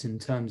vibes in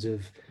terms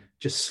of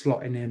just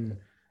slotting in.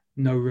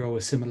 No real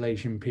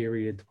assimilation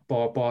period,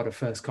 bar the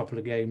first couple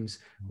of games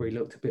where he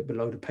looked a bit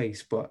below the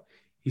pace, but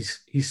he's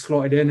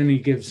slotted in and he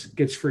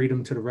gives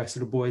freedom to the rest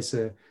of the boys.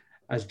 So,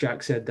 as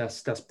Jack said,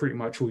 that's pretty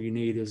much all you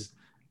need is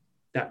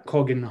that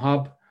cog in the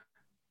hub,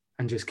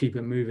 and just keep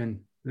it moving.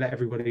 Let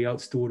everybody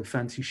else do all the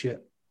fancy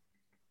shit.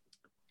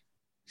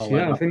 So,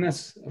 I think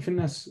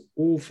that's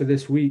all for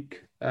this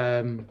week.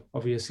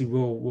 Obviously,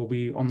 we'll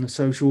be on the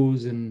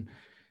socials and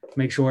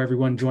make sure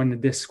everyone join the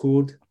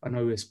Discord. I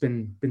know it's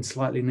been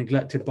slightly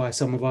neglected by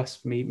some of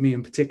us, me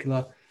in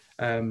particular,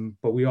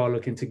 but we are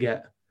looking to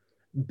get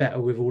better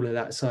with all of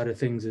that side of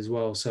things as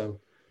well. So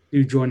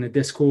do join the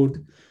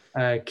Discord,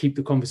 keep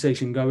the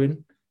conversation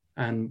going,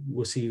 and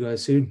we'll see you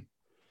guys soon.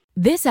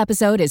 This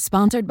episode is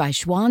sponsored by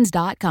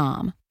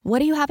Schwans.com.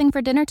 What are you having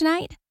for dinner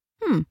tonight?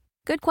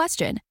 Good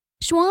question.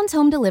 Schwann's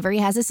Home Delivery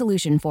has a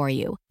solution for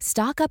you.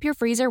 Stock up your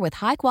freezer with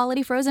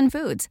high-quality frozen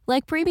foods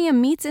like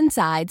premium meats and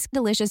sides,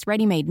 delicious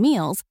ready-made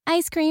meals,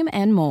 ice cream,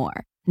 and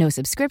more. No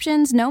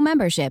subscriptions, no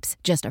memberships,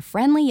 just a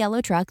friendly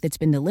yellow truck that's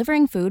been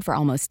delivering food for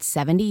almost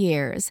 70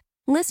 years.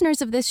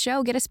 Listeners of this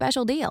show get a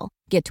special deal.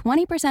 Get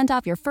 20%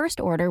 off your first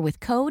order with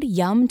code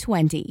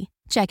YUM20.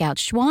 Check out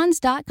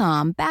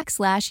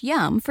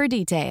schwans.com/YUM for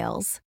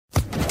details.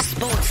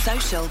 Sports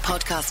Social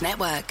Podcast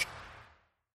Network.